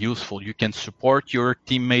to be useful. You can support your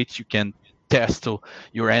teammates. You can test so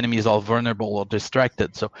your enemies are vulnerable or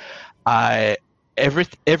distracted. So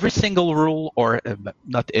every single rule, or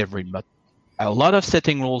not every, but a lot of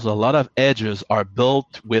setting rules, a lot of edges are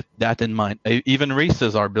built with that in mind. Even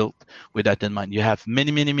races are built with that in mind. You have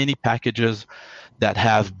many packages that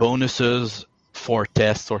have bonuses for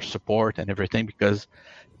tests or support and everything, because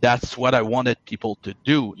that's what I wanted people to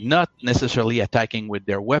do, not necessarily attacking with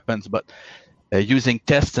their weapons, but using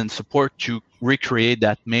tests and support to recreate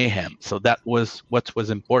that mayhem. So that was what was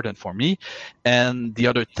important for me. And the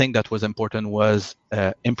other thing that was important was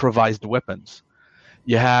improvised weapons.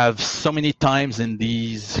 You have so many times in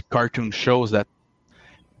these cartoon shows that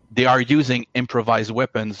they are using improvised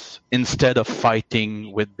weapons instead of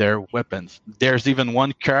fighting with their weapons. There's even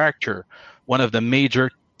one character, one of the major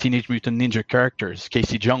Teenage Mutant Ninja characters,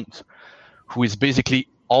 Casey Jones, who is basically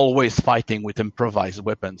always fighting with improvised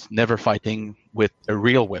weapons, never fighting with a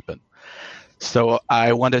real weapon. So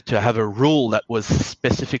I wanted to have a rule that was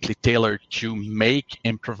specifically tailored to make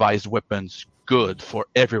improvised weapons good for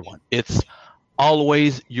everyone. It's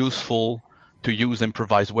always useful to use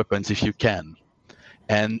improvised weapons if you can.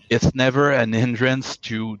 And it's never an hindrance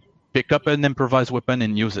to pick up an improvised weapon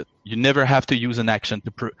and use it. You never have to use an action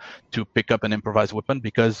to pick up an improvised weapon,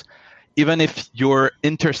 because even if you're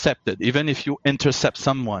intercepted, even if you intercept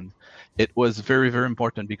someone, it was very, very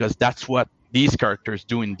important, because that's what these characters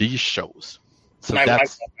do in these shows. So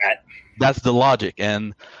that's the logic.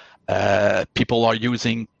 And people are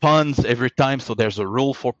using puns every time, so there's a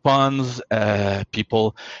rule for puns.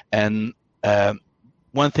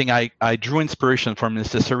 One thing, I drew inspiration from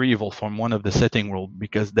Necessary Evil, from one of the setting rules,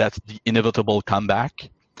 because that's the inevitable comeback.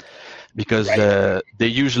 Because they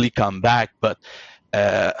usually come back, but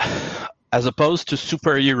as opposed to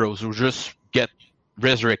superheroes who just get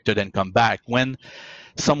resurrected and come back, when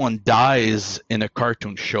someone dies in a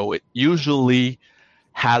cartoon show, it usually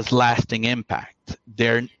has lasting impact.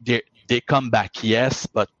 They come back, yes,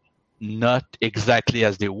 but not exactly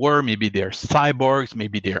as they were. Maybe they're cyborgs,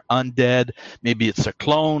 maybe they're undead, maybe it's a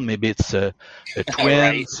clone, maybe it's a twin.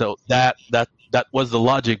 Right. So that was the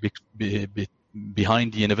logic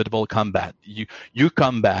behind the inevitable comeback. You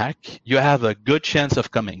come back, you have a good chance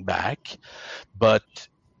of coming back, but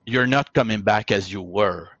you're not coming back as you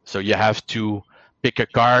were. So you have to pick a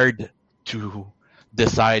card to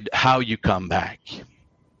decide how you come back.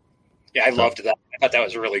 Yeah, I loved that. I thought that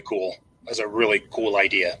was really cool. That was a really cool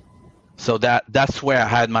idea. So that's where I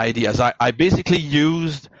had my ideas. I basically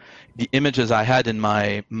used the images I had in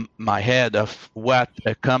my head of what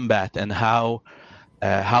a combat and how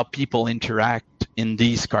people interact in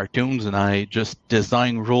these cartoons, and I just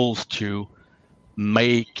designed rules to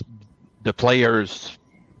make the players,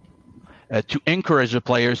 to encourage the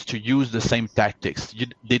players to use the same tactics.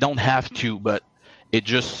 They don't have to, but it's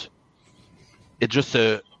just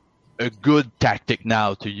a good tactic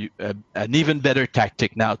now an even better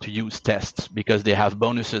tactic now to use tests, because they have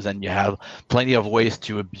bonuses and you have plenty of ways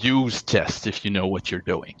to abuse tests if you know what you're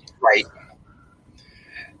doing. Right.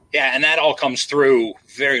 Yeah, and that all comes through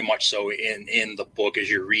very much so in the book as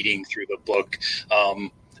you're reading through the book.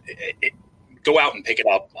 Go out and pick it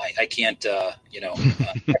up. I can't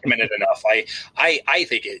recommend it enough. I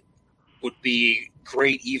think it would be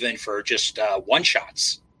great even for just one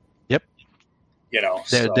shots.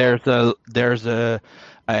 There's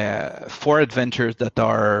 4 adventures that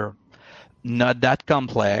are not that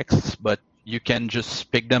complex, but you can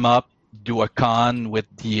just pick them up, do a con with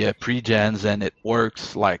the pre-gens, and it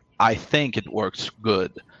works. I think it works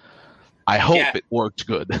good. I hope it works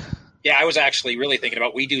good. Yeah, I was actually really thinking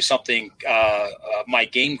about, we do something, my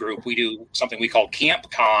game group, we do something we call Camp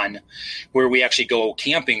Con, where we actually go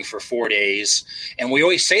camping for 4 days. And we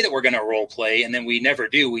always say that we're going to role play, and then we never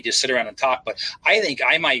do. We just sit around and talk. But I think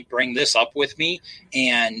I might bring this up with me,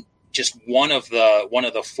 and just one of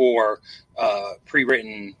the 4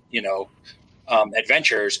 pre-written,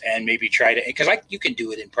 adventures, and maybe try to, because you can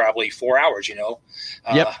do it in probably 4 hours, Yep.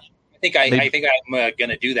 I think I'm going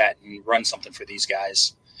to do that and run something for these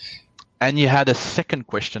guys. And you had a second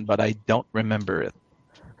question, but I don't remember it.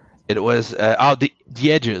 It was the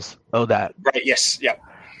edges. Oh, that. Right. Yes. Yeah.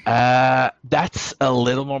 That's a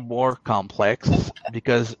little more complex,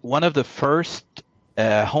 because one of the first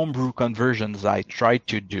homebrew conversions I tried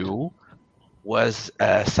to do was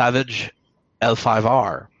Savage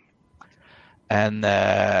L5R, and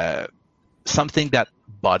something that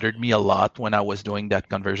bothered me a lot when I was doing that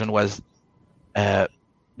conversion was.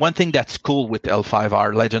 One thing that's cool with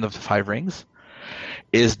L5R, Legend of the Five Rings,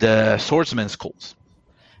 is the swordsman schools,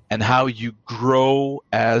 and how you grow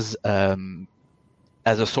as a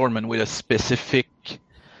swordman with a specific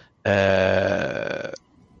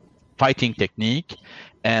fighting technique,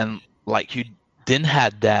 and you didn't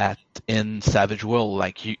have that in Savage World.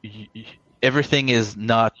 Everything is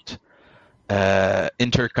not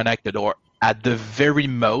interconnected, or at the very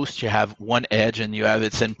most, you have one edge and you have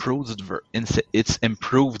its improved version.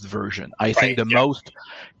 I think the most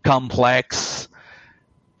complex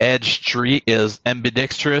edge tree is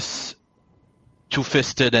ambidextrous,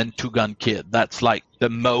 two-fisted and two-gun kid. That's like the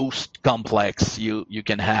most complex you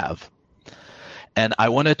can have. And I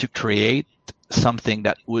wanted to create something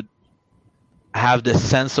that would have this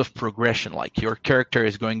sense of progression, like your character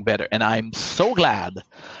is going better. And I'm so glad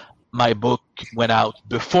my book went out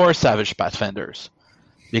before Savage Pathfinders,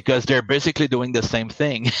 because they're basically doing the same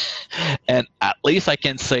thing. And at least I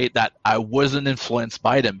can say that I wasn't influenced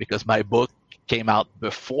by them, because my book came out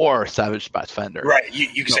before Savage Pathfinder. Right.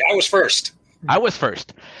 You can say I was first. I was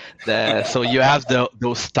first. So you have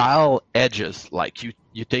those style edges. Like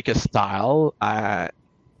you take a style.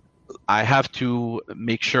 I have to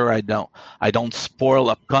make sure I don't spoil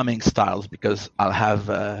upcoming styles, because I'll have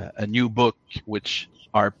a new book which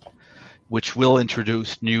will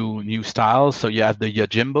introduce new styles. So you have the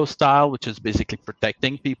Yojimbo style, which is basically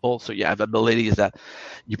protecting people. So you have abilities that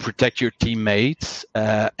you protect your teammates,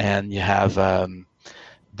 and you have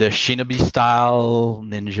the Shinobi style,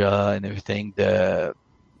 ninja and everything, the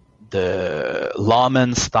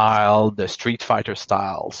Lawman style, the Street Fighter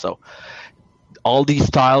style. So all these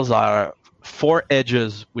styles are 4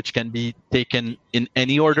 edges, which can be taken in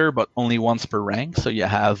any order, but only once per rank. So you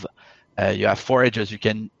have 4 edges. You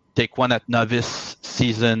can take one at novice,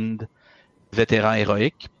 seasoned, vétéran,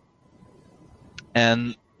 héroïque,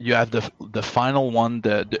 and you have the final one,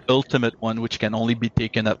 the ultimate one, which can only be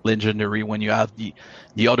taken at legendary when you have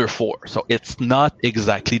the other 4. So it's not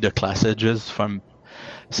exactly the class edges from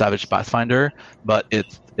Savage Pathfinder, but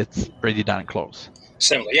it's pretty darn close.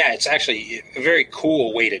 Similar, yeah. It's actually a very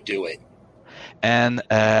cool way to do it. And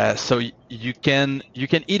so you can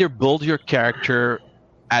either build your character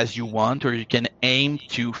as you want, or you can aim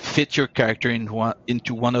to fit your character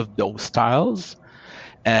into one of those styles.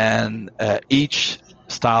 And each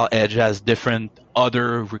style edge has different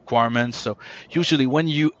other requirements. So usually when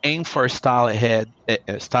you aim for a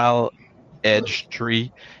style edge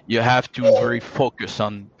tree, you have to very focus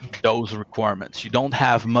on those requirements. You don't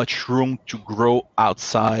have much room to grow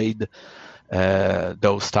outside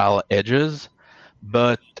those style edges,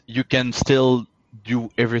 but you can still do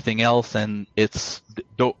everything else, and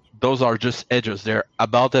those are just edges. They're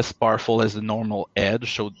about as powerful as a normal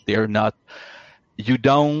edge, so you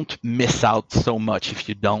don't miss out so much if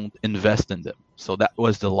you don't invest in them. So that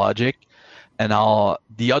was the logic. And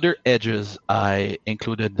the other edges I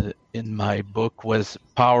included in my book was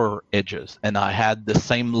power edges, and I had the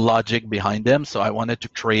same logic behind them. So I wanted to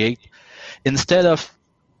create, instead of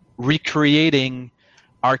recreating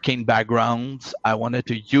arcane backgrounds, I wanted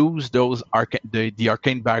to use those the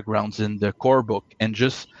arcane backgrounds in the core book and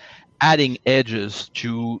just adding edges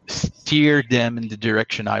to steer them in the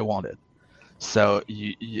direction I wanted. So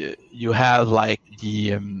you have like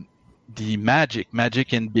the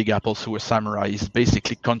magic in Big Apple Sewer Samurai is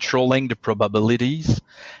basically controlling the probabilities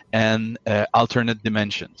and alternate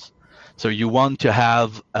dimensions. So you want to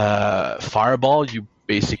have fireball, you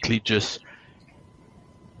basically just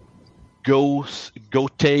go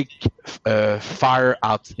take fire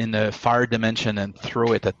out in a fire dimension and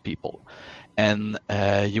throw it at people. And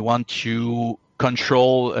you want to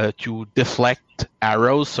control to deflect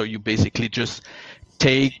arrows, so you basically just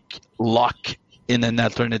take luck in an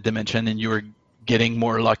alternate dimension and you're getting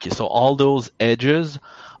more lucky. So all those edges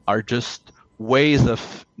are just ways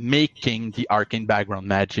of making the arcane background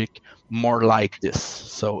magic more like this.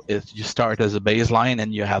 So if you start as a baseline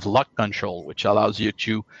and you have luck control, which allows you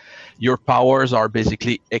to, your powers are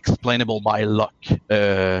basically explainable by luck.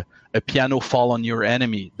 A piano fall on your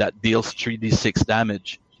enemy that deals 3d6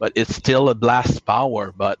 damage, but it's still a blast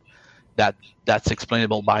power, but that's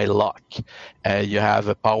explainable by luck. You have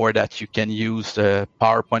a power that you can use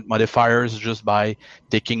PowerPoint modifiers just by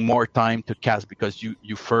taking more time to cast, because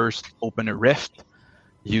you first open a rift,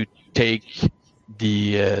 you take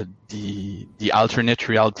the alternate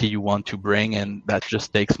reality you want to bring, and that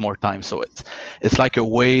just takes more time. So it's like a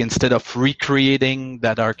way, instead of recreating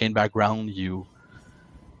that arcane background, you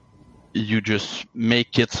just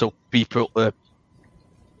make it so people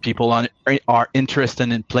are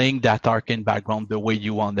interested in playing that arcane background the way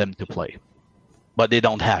you want them to play, but they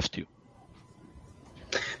don't have to.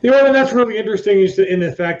 And that's really interesting in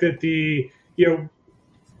the fact that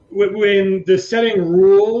when the setting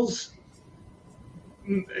rules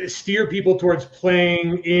steer people towards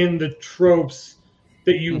playing in the tropes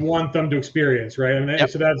that you want them to experience, right? And yep.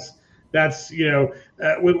 So that's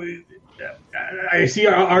I see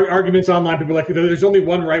arguments online. People are like, there's only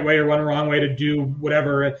one right way or one wrong way to do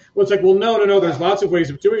whatever. Well, it's like, well, no. There's lots of ways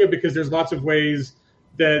of doing it, because there's lots of ways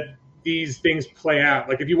that these things play out.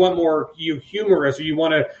 Like if you want more humorous, or you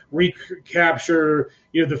want to recapture,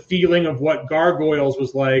 the feeling of what Gargoyles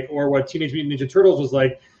was like, or what Teenage Mutant Ninja Turtles was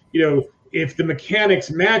like, if the mechanics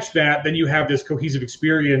match that, then you have this cohesive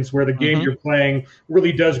experience where the game you're playing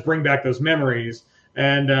really does bring back those memories.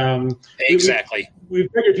 And exactly, we've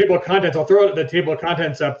got your table of contents. I'll throw the table of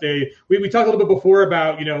contents up. We talked a little bit before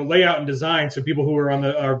about layout and design, so people who are on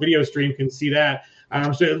our video stream can see that.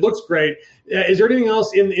 So it looks great. Is there anything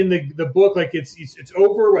else in the book? Like it's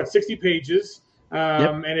over 60 pages,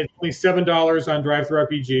 and it's only $7 on DriveThru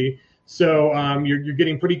RPG. So you're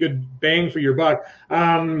getting pretty good bang for your buck.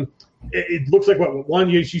 It looks like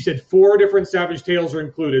you said 4 different Savage Tales are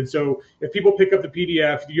included. So if people pick up the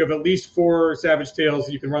PDF, you have at least 4 Savage Tales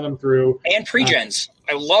that you can run them through. And pre-gens.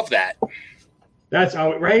 I love that. That's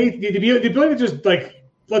how right. The ability to just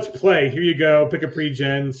let's play. Here you go. Pick a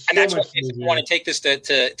pre-gen. And that's what if you want to take this to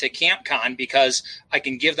CampCon, because I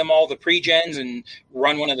can give them all the pre-gens and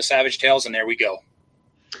run one of the Savage Tales, and there we go.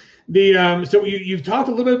 So you've talked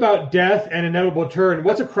a little bit about Death and Inevitable Turn.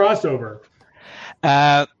 What's a crossover?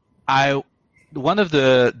 One of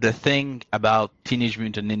the thing about Teenage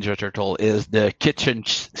Mutant Ninja Turtle is the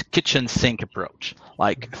kitchen sink approach.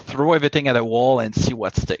 Like throw everything at a wall and see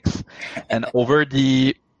what sticks. And over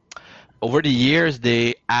the years,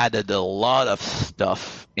 they added a lot of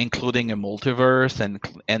stuff, including a multiverse,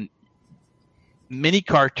 and many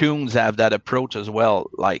cartoons have that approach as well.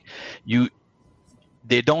 Like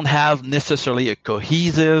they don't have necessarily a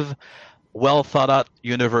cohesive, well thought out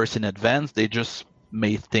universe in advance. They just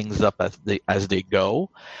made things up as they go,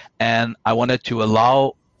 and I wanted to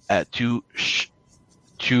allow to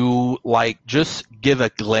just give a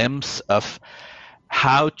glimpse of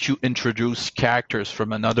how to introduce characters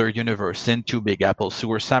from another universe into Big Apple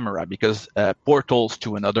Sewer Samurai, because portals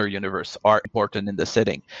to another universe are important in the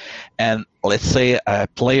setting. And let's say a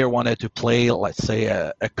player wanted to play, let's say,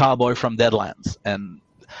 a cowboy from Deadlands, and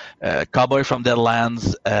Cowboy from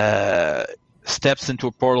Deadlands steps into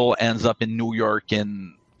a portal, ends up in New York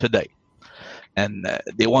in today, and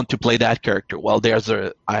they want to play that character. Well, there's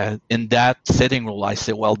in that setting rule, I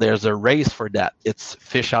say, well, there's a race for that. It's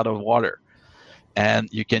fish out of water, and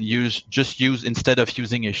you can use instead of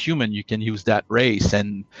using a human, you can use that race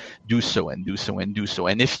and do so. And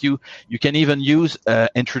if you can even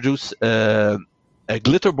introduce a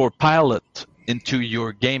glitterboard pilot into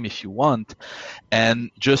your game if you want,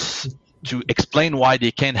 and just to explain why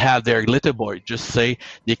they can't have their glitterboard, just say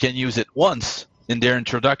they can use it once in their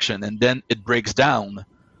introduction, and then it breaks down.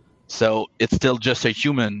 So it's still just a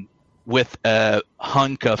human with a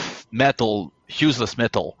hunk of metal, useless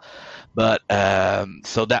metal. But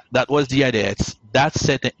so that was the idea. It's that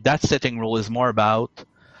setting rule is more about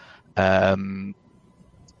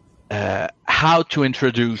how to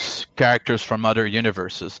introduce characters from other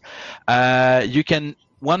universes. You can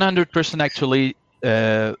 100% actually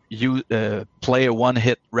play a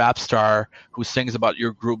one-hit rap star who sings about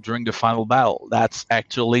your group during the final battle. That's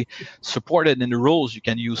actually supported in the rules. You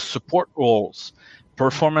can use support roles,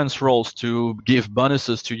 performance roles to give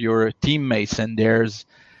bonuses to your teammates, and there's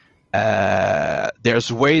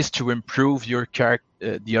ways to improve your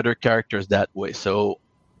the other characters that way. So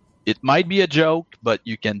it might be a joke, but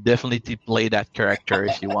you can definitely play that character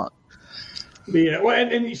if you want. Yeah, well,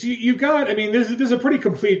 and you've got. I mean, this is a pretty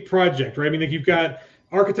complete project, right? I mean, like you've got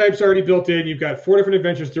archetypes already built in. You've got 4 different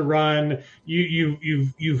adventures to run.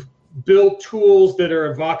 You've built tools that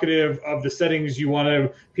are evocative of the settings you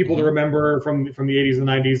want people to remember from the 80s and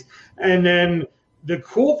 90s. And then the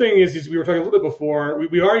cool thing is we were talking a little bit before.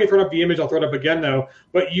 We already thrown up the image. I'll throw it up again though.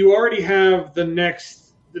 But you already have the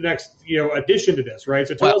next addition to this, right?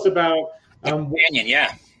 So tell us about companion.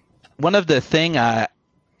 Yeah, one of the thing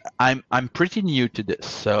I'm pretty new to this,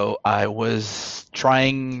 so I was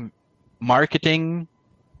trying marketing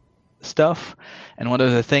stuff, and one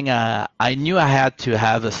of the thing I knew I had to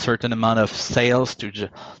have a certain amount of sales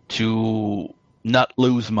to not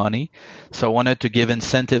lose money, so I wanted to give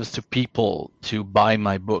incentives to people to buy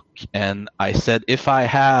my book, and I said if I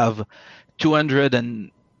have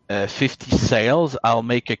 250 sales, I'll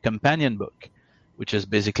make a companion book, which is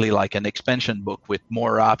basically like an expansion book with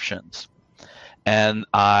more options. And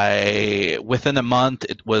within a month,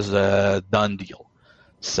 it was a done deal.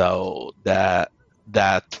 So that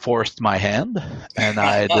forced my hand, and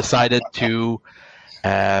I decided to.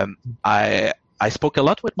 I spoke a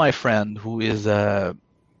lot with my friend, who is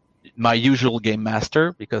my usual game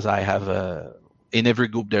master, because I have in every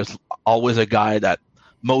group there's always a guy that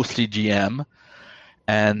mostly GM,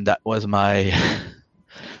 and that was my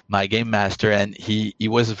game master, and he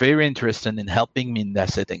was very interested in helping me in that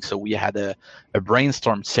setting. So we had a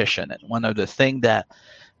brainstorm session, and one of the things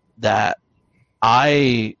that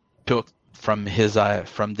I took from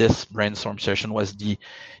this brainstorm session was the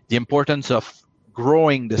importance of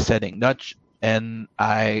growing the setting, not and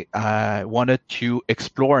I wanted to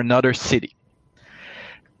explore another city.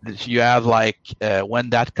 You have when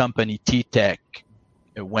that company T-Tech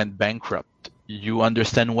went bankrupt, you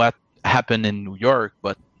understand what happened in New York,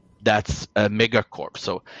 but that's a megacorp,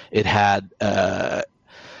 so it had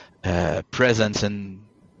presence in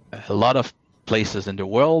a lot of places in the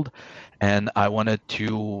world, and I wanted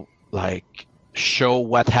to show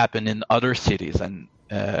what happened in other cities, and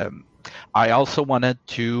I also wanted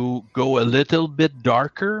to go a little bit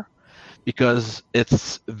darker because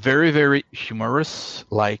it's very, very humorous,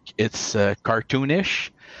 it's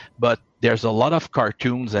cartoonish, but there's a lot of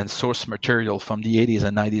cartoons and source material from the 80s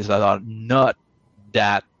and 90s that are not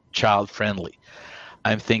that child friendly.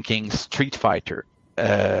 I'm thinking Street Fighter,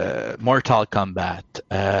 Mortal Kombat,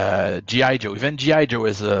 G.I. Joe. Even G.I. Joe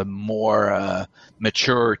is a more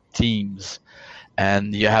mature themes,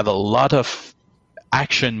 and you have a lot of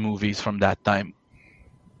action movies from that time,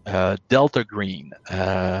 Delta Green,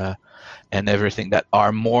 and everything that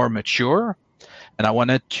are more mature. And I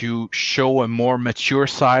wanted to show a more mature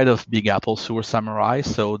side of Big Apple Sewer Samurai.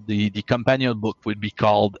 So the companion book would be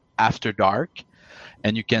called After Dark,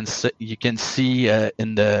 and you can see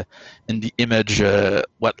in the image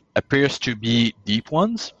what appears to be deep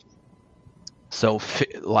ones. So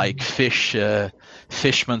fish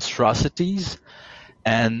monstrosities,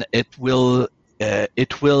 and it will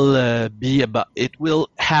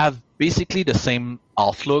have basically the same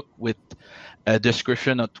outlook with a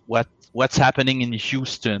description of what's happening in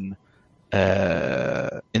Houston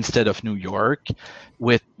instead of New York,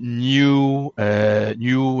 with new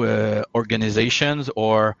organizations,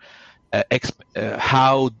 or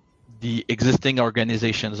how the existing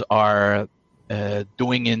organizations are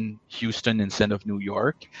doing in Houston instead of New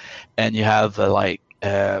York, and you have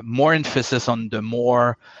more emphasis on the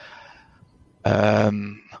more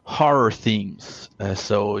horror themes.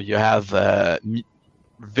 So you have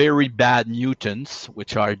very bad mutants,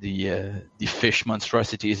 which are the fish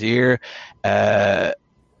monstrosities here,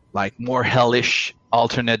 more hellish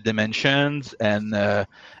alternate dimensions and the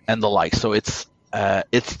like. So it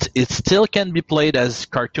still can be played as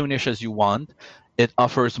cartoonish as you want. It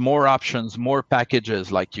offers more options, more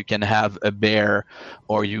packages. Like you can have a bear,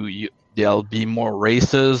 or there'll be more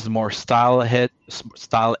races, more style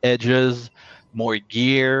edges, more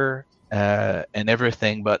gear, and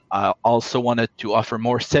everything. But I also wanted to offer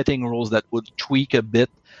more setting rules that would tweak a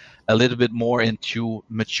little bit more into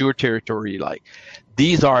mature territory. Like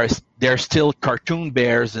they're still cartoon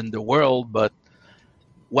bears in the world, but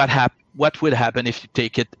what would happen if you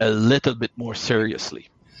take it a little bit more seriously?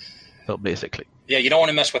 So basically, yeah, you don't want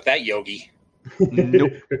to mess with that, Yogi.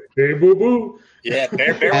 Nope. Hey, boo boo. Yeah,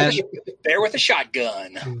 bear with a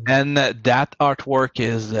shotgun. And that artwork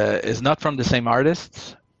is not from the same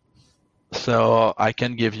artists, so I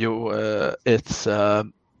can give you it's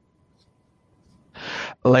Leon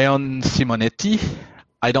Simonetti.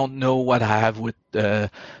 I don't know what I have with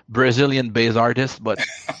Brazilian-based artists, but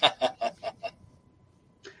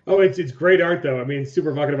it's great art though. I mean, super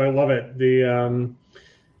evocative. I love it.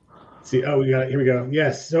 Let's see. Oh, we got it. Here we go.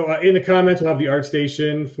 Yes. So in the comments, we'll have the art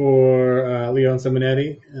station for Leon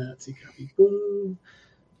Simonetti. Let's see. Copy. Boom.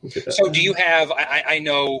 So do you have? I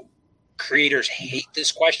know creators hate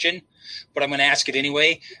this question, but I'm going to ask it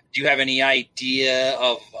anyway. Do you have any idea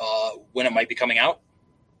of when it might be coming out?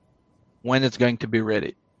 When it's going to be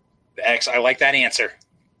ready? I like that answer.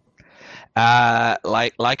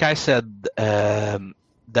 Like I said,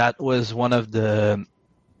 that was one of the.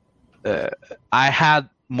 I had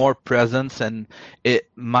more presence, and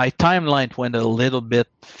my timeline went a little bit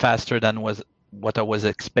faster than what I was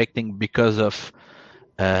expecting because of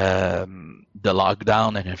the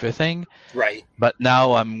lockdown and everything. Right. But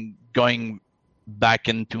now I'm going back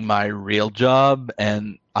into my real job,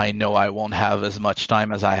 and I know I won't have as much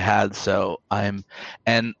time as I had. So I'm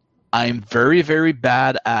very, very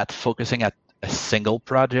bad at focusing at a single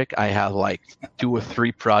project. I have 2 or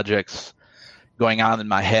 3 projects going on in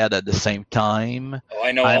my head at the same time. Oh,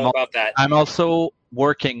 I know all about that. I'm also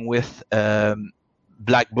working with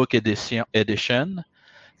Black Book edition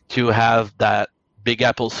to have that Big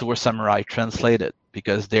Apple Sewer Samurai translated,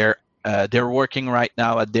 because they're working right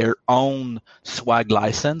now at their own swag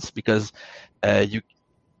license, because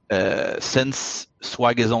since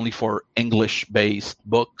swag is only for English-based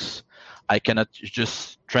books, I cannot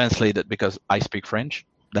just translate it because I speak French.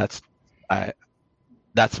 That's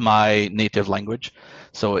my native language.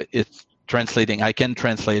 So it's translating. I can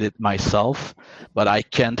translate it myself, but I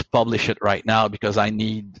can't publish it right now because I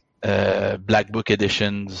need Black Book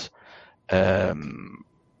editions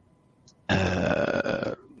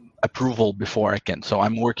approval before I can. So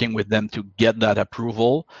I'm working with them to get that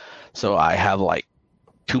approval. So I have like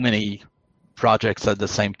too many projects at the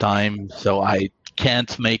same time. So I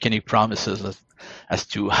can't make any promises as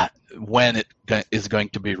to when it is going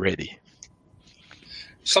to be ready.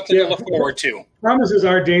 Something to look forward to. Promises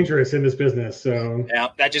are dangerous in this business. So yeah,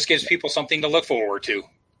 that just gives people something to look forward to.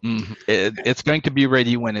 Mm-hmm. It's going to be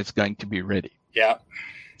ready when it's going to be ready. Yeah.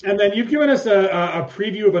 And then you've given us a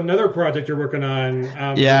preview of another project you're working on,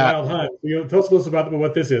 Wild Hunt. Tell us a little about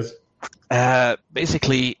what this is.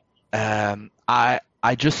 Basically, I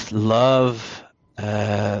just love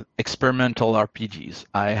experimental RPGs.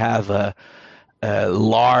 I have a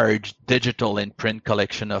large digital and print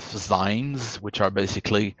collection of Zines, which are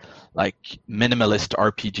basically like minimalist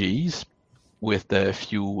RPGs with a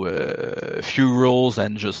few rules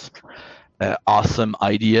and just awesome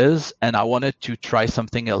ideas. And I wanted to try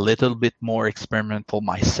something a little bit more experimental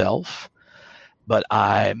myself, but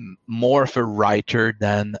I'm more of a writer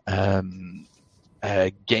than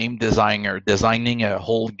a game designer. Designing a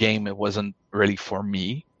whole game, it wasn't really for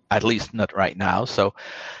me, at least not right now. So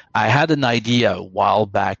I had an idea a while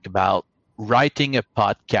back about writing a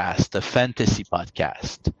podcast, a fantasy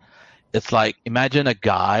podcast. It's like, imagine a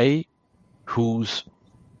guy who's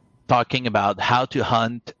talking about how to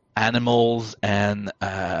hunt animals and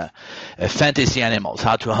fantasy animals,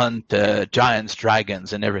 how to hunt giants,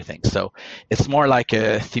 dragons, and everything. So it's more like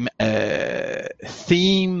a theme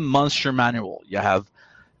monster manual. You have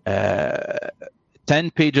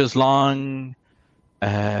 10 pages long.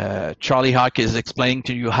 Charlie Hawk is explaining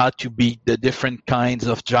to you how to beat the different kinds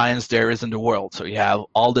of giants there is in the world. So you have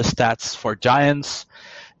all the stats for giants,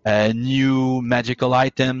 new magical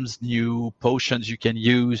items, new potions you can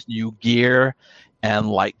use, new gear, and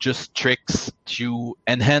like just tricks to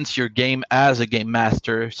enhance your game as a game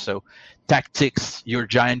master. So tactics your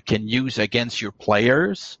giant can use against your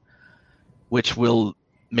players, which will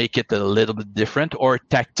make it a little bit different, or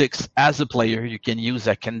tactics as a player you can use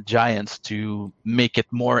against giants to make it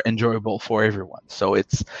more enjoyable for everyone. So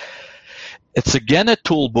it's again a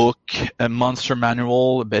tool book, a monster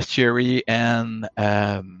manual, a bestiary, and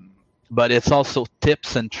but it's also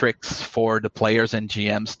tips and tricks for the players and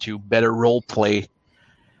GMs to better role play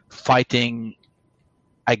fighting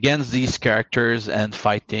against these characters and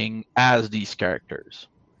fighting as these characters.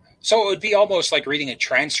 So it would be almost like reading a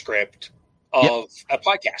transcript of a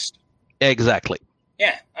podcast. Exactly.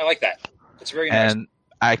 Yeah, I like that. It's very nice. And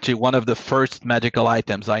actually, one of the first magical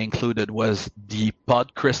items I included was the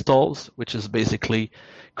pod crystals, which is basically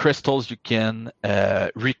crystals you can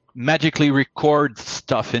magically record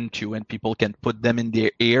stuff into, and people can put them in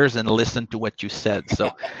their ears and listen to what you said.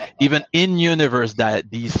 So even in universe,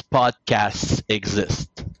 that these podcasts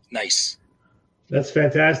exist. Nice. That's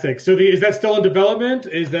fantastic. So is that still in development?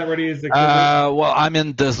 Is that ready? Well, I'm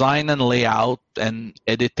in design and layout and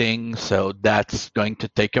editing, so that's going to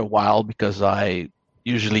take a while because I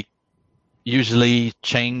usually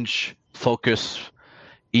change focus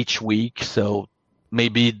each week. So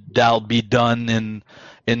maybe that'll be done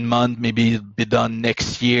in month, maybe it'll be done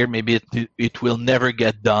next year, maybe it will never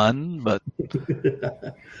get done. But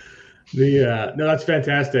no, that's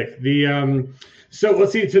fantastic. So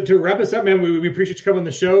let's see, to wrap this up, man, we appreciate you coming on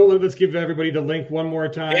the show. Let's give everybody the link one more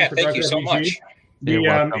time. Yeah, thank you so much.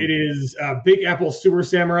 It is Big Apple Sewer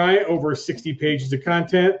Samurai, over 60 pages of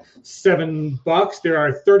content, $7. There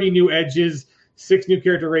are 30 new edges, 6 new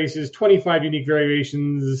character races, 25 unique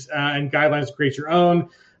variations, and guidelines to create your own.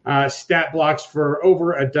 Stat blocks for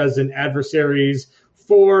over a dozen adversaries,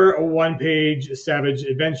 4 one-page Savage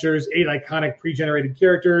adventures, 8 iconic pre-generated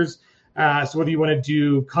characters. So whether you want to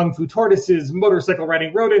do kung fu tortoises, motorcycle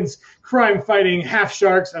riding rodents, crime fighting half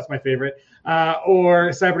sharks, that's my favorite,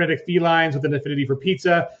 or cybernetic felines with an affinity for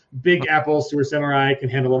pizza, Big Apple Sewer Samurai can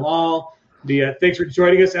handle them all. Thanks for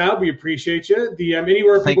joining us, Al. We appreciate you.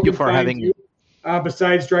 Anywhere people Thank you can for find having me.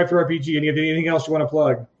 Besides Drive-Thru-RPG, anything else you want to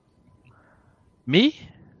plug? Me?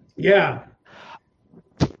 Yeah.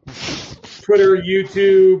 Twitter,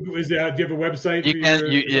 YouTube. Do you have a website?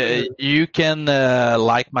 You can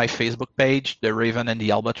like my Facebook page, The Raven and the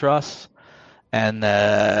Albatross, and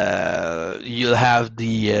you'll have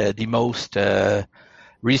the most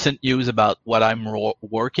recent news about what I'm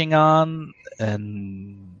working on,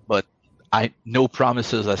 but no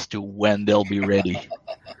promises as to when they'll be ready.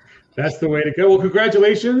 That's the way to go. Well,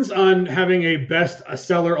 congratulations on having a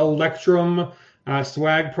best-seller Electrum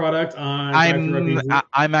swag product on.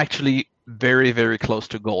 I'm actually very, very close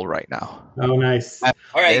to gold right now. Oh, nice. All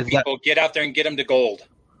right, people, get out there and get them to gold.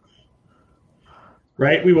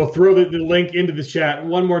 Right. We will throw the link into the chat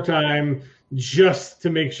one more time just to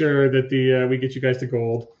make sure that we get you guys to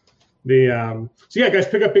gold. So yeah, guys,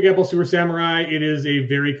 pick up Big Apple Super Samurai. It is a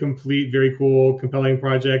very complete, very cool, compelling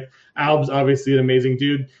project. Alb's obviously an amazing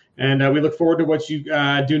dude, and we look forward to what you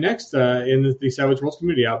do next in the Savage Worlds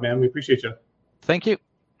community. Out, man, we appreciate you. Thank you.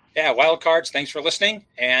 Yeah, Wildcards, thanks for listening,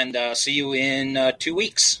 and see you in 2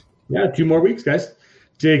 weeks. Yeah, 2 more weeks, guys.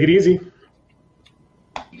 Take it easy.